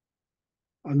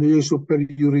 Ano yung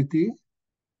superiority?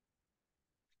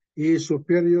 He is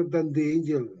superior than the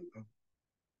angel.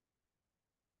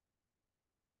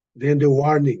 Then the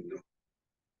warning.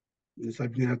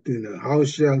 Sabi natin, how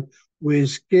shall we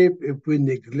escape if we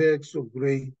neglect so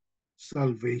great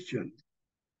salvation?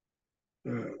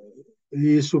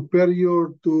 He is superior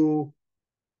than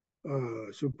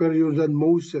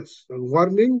Moses. Ang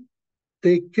warning,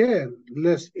 take care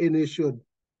lest any should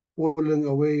falling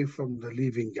away from the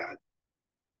living God.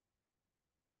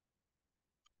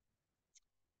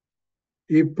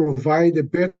 He provide a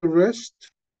better rest.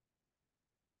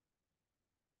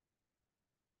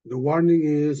 The warning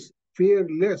is fear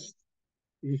lest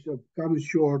he shall come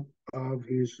short of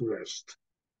his rest.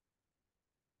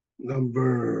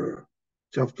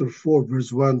 Chapter 4,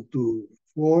 verse 1 to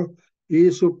 4, he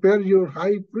is superior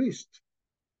high priest.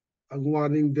 Ang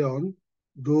warning doon,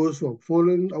 those who have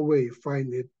fallen away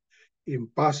find it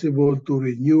impossible to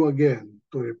renew again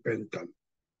to repentance.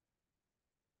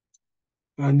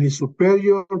 And his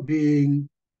superior being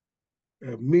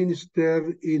a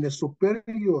minister in a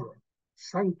superior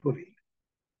sanctuary.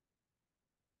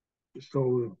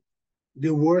 So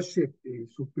the worship is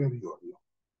superior.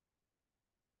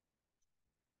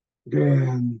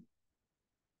 Then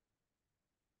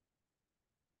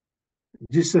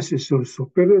Jesus is so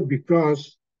superior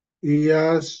because he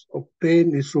has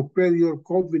obtained a superior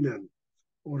covenant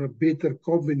or a better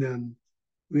covenant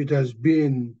which has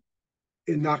been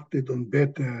enacted on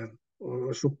better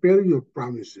or superior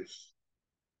promises.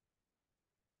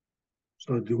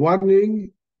 So the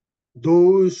warning,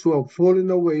 those who have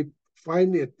fallen away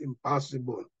find it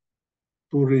impossible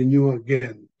to renew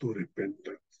again to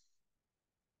repentance.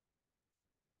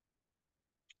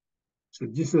 So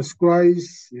Jesus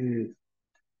Christ is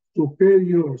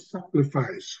superior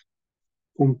sacrifice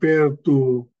compared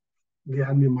to the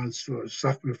animals'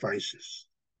 sacrifices.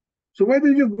 So why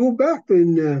did you go back?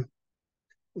 And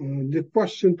the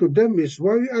question to them is,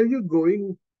 why are you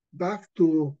going back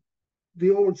to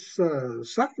the old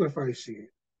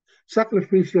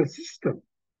sacrificial system?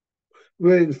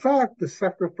 Where in fact the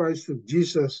sacrifice of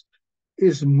Jesus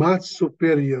is much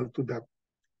superior to that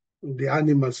the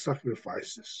animal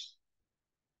sacrifices.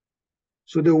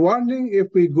 So the warning, if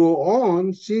we go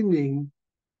on sinning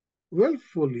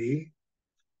willfully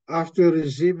after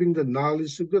receiving the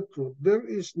knowledge of the truth, there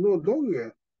is no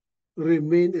longer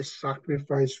remain a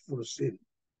sacrifice for sin.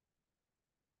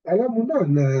 Alam mo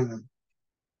na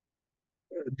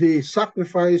the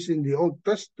sacrifice in the Old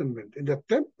Testament, in the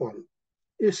temple,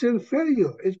 is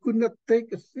inferior. It could not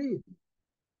take a sin.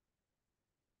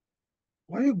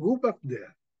 Why you go back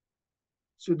there?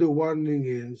 So the warning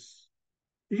is,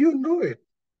 you know it.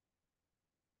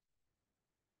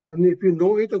 And if you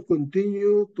know it and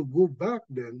continue to go back,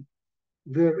 then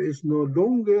there is no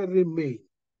longer remain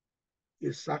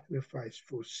a sacrifice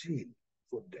for sin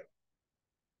for them.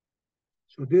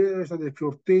 So there is an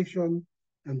exhortation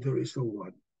and there is a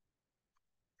one.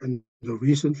 And the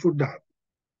reason for that,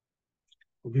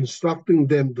 of instructing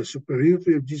them the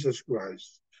superiority of Jesus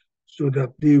Christ so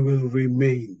that they will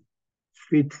remain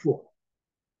faithful,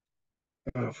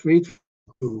 faithful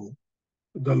to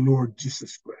the Lord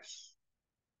Jesus Christ.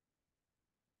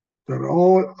 They're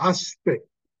all aspects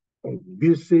of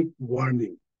basic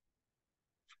warning.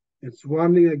 It's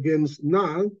warning against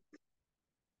not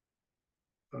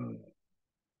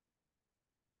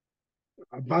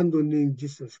abandoning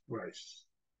Jesus Christ.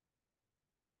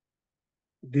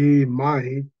 They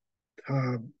might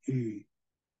have a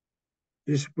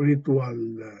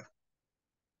spiritual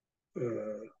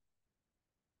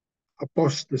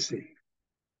apostasy,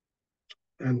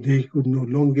 and they could no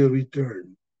longer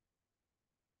return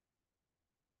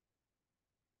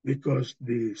because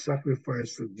the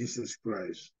sacrifice of Jesus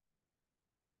Christ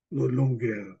no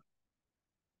longer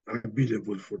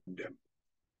available for them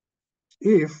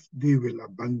if they will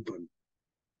abandon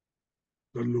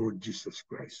the Lord Jesus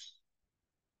Christ.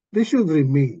 They should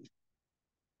remain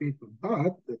faithful,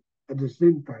 but at the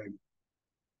same time,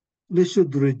 they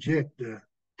should reject the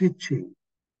teaching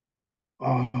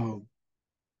of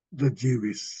the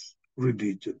Jewish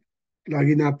religion.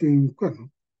 Lagi nating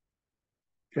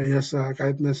kaya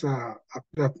kahit na sa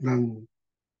aklat ng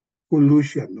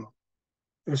Colossians, no,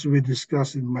 as we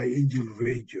discussed in my Angel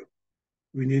Radio,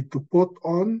 we need to put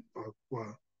on,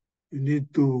 you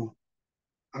need to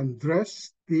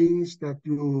undress things that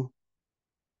you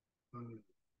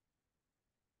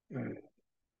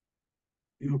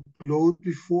clothed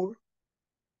before.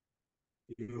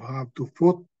 You have to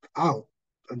put out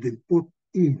and then put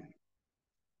in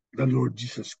the Lord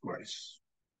Jesus Christ.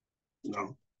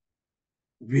 No?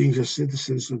 Being the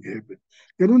citizens of heaven.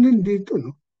 Ganun din dito,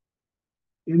 no?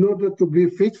 In order to be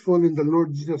faithful in the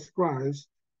Lord Jesus Christ,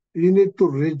 you need to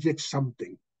reject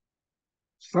something.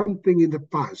 Something in the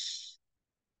past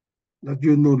that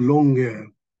you're no longer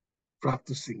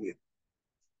practicing it.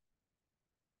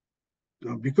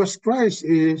 Now, because Christ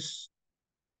is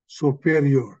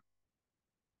superior.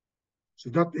 So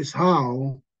that is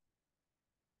how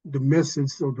the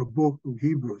message of the book of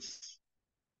Hebrews,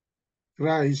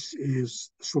 Christ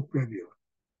is superior,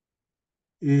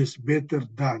 is better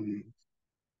than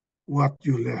what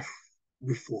you left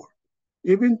before.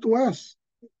 Even to us,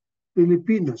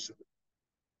 Filipinos,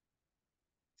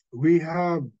 we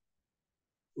have,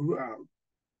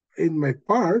 in my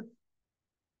part,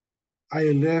 I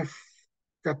left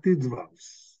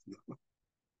cathedrals.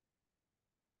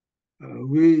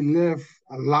 We left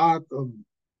a lot of,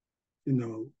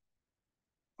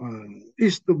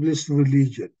 established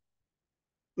religion.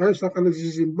 Kaya sa ka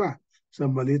nagsisimba sa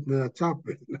maliit na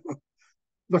chapel.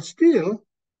 But still,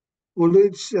 although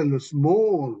it's a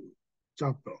small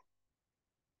chapel,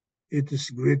 it is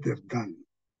greater than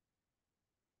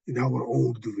in our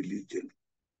old religion.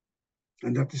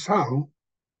 And that is how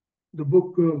the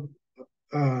book of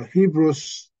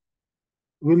Hebrews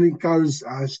will encourage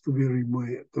us to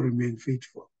remain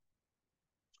faithful.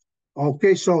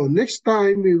 Okay, so next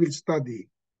time we will study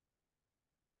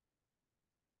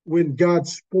when God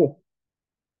spoke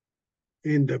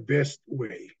in the best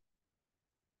way.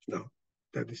 Now,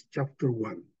 that is chapter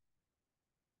 1.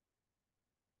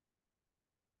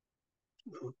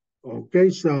 Okay,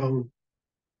 so